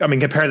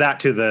compare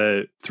that to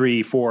the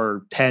 3,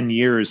 4, 10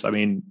 years.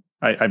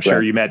 I'm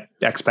sure you met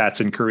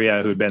expats in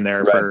Korea who'd been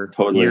there for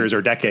years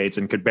or decades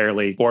and could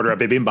barely order a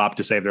bibimbap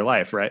to save their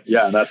life. Right.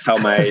 Yeah. That's how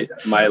my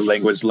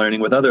language learning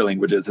with other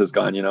languages has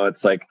gone.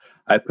 It's like,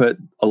 I put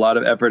a lot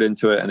of effort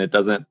into it, and it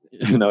doesn't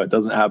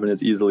happen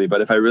as easily. But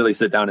if I really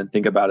sit down and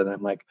think about it,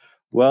 I'm like,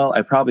 well,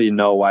 I probably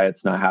know why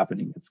it's not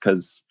happening. It's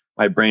because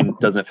my brain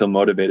doesn't feel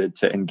motivated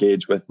to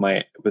engage with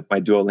my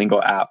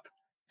Duolingo app,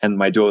 and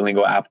my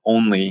Duolingo app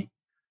only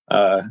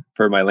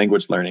for my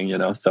language learning,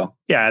 So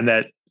yeah, and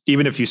that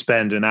even if you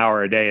spend an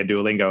hour a day in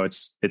Duolingo,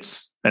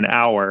 it's an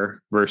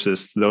hour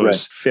versus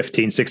those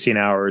 15, 16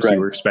 hours you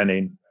were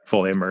spending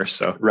fully immersed.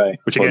 So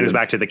which again is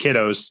back to the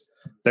kiddos.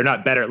 They're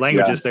not better at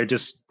languages.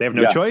 They have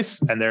no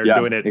choice, and they're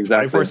doing it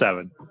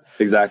 24/7.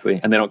 Exactly.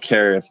 And they don't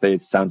care if they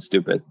sound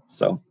stupid.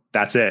 So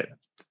that's it.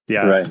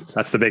 Yeah.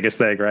 That's the biggest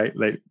thing, right?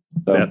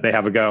 They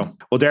have a go.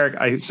 Well, Derek,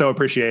 I so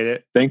appreciate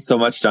it. Thanks so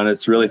much, John.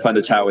 It's really fun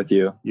to chat with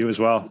you. You as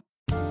well.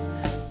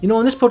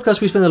 On this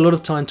podcast, we spend a lot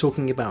of time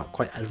talking about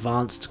quite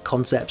advanced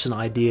concepts and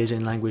ideas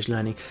in language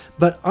learning,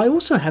 but I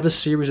also have a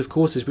series of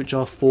courses which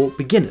are for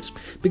beginners,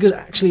 because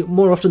actually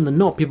more often than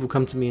not, people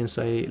come to me and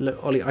say,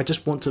 look, Ollie, I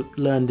just want to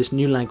learn this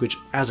new language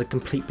as a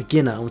complete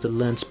beginner. I want to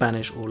learn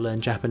Spanish or learn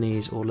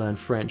Japanese or learn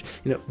French.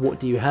 What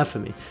do you have for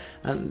me?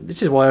 And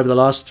this is why over the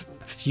last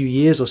few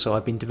years or so,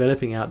 I've been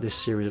developing out this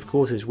series of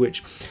courses,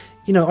 which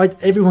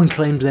everyone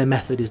claims their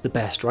method is the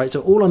best, right?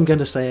 So all I'm going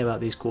to say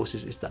about these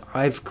courses is that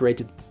I've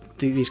created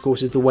these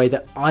courses the way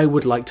that I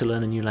would like to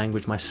learn a new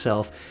language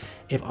myself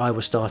if I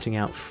was starting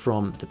out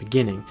from the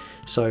beginning.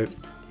 So,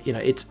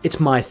 it's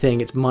my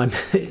thing,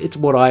 it's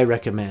what I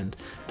recommend.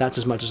 That's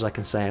as much as I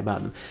can say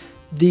about them.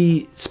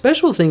 The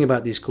special thing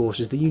about these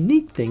courses, the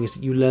unique thing, is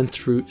that you learn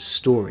through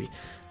story.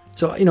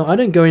 So, I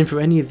don't go in for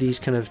any of these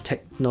kind of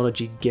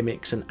technology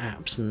gimmicks and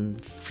apps and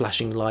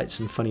flashing lights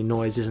and funny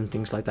noises and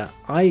things like that.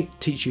 I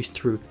teach you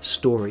through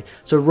story.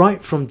 So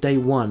right from day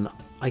one,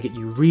 I get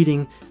you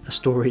reading a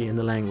story in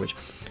the language.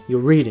 You're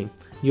reading,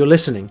 you're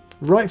listening,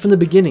 right from the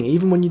beginning,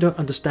 even when you don't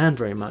understand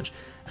very much.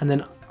 And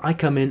then I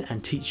come in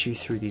and teach you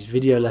through these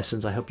video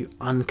lessons. I help you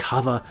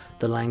uncover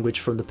the language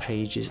from the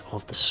pages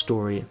of the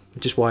story,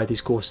 which is why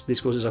these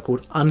courses are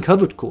called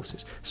uncovered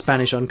courses.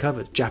 Spanish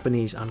uncovered,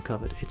 Japanese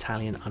uncovered,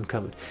 Italian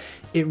uncovered.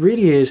 It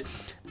really is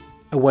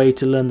a way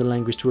to learn the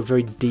language to a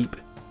very deep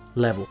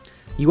level.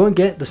 You won't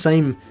get the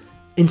same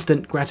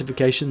instant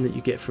gratification that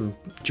you get from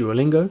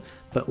Duolingo,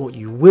 but what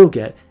you will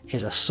get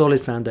is a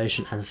solid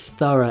foundation and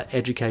thorough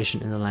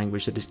education in the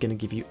language that is going to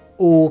give you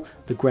all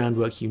the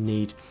groundwork you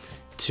need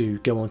to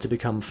go on to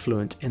become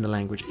fluent in the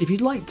language. If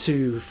you'd like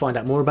to find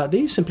out more about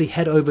these, simply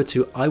head over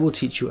to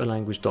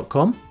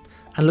iwillteachyoualanguage.com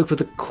and look for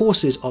the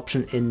courses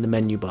option in the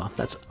menu bar.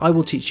 That's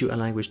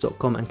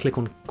iwillteachyoualanguage.com and click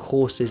on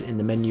courses in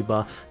the menu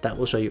bar. That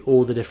will show you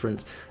all the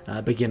different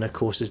beginner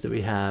courses that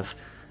we have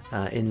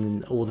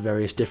in all the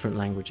various different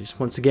languages.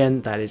 Once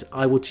again, that is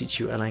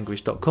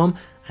iwillteachyoualanguage.com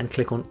and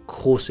click on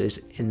courses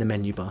in the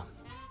menu bar.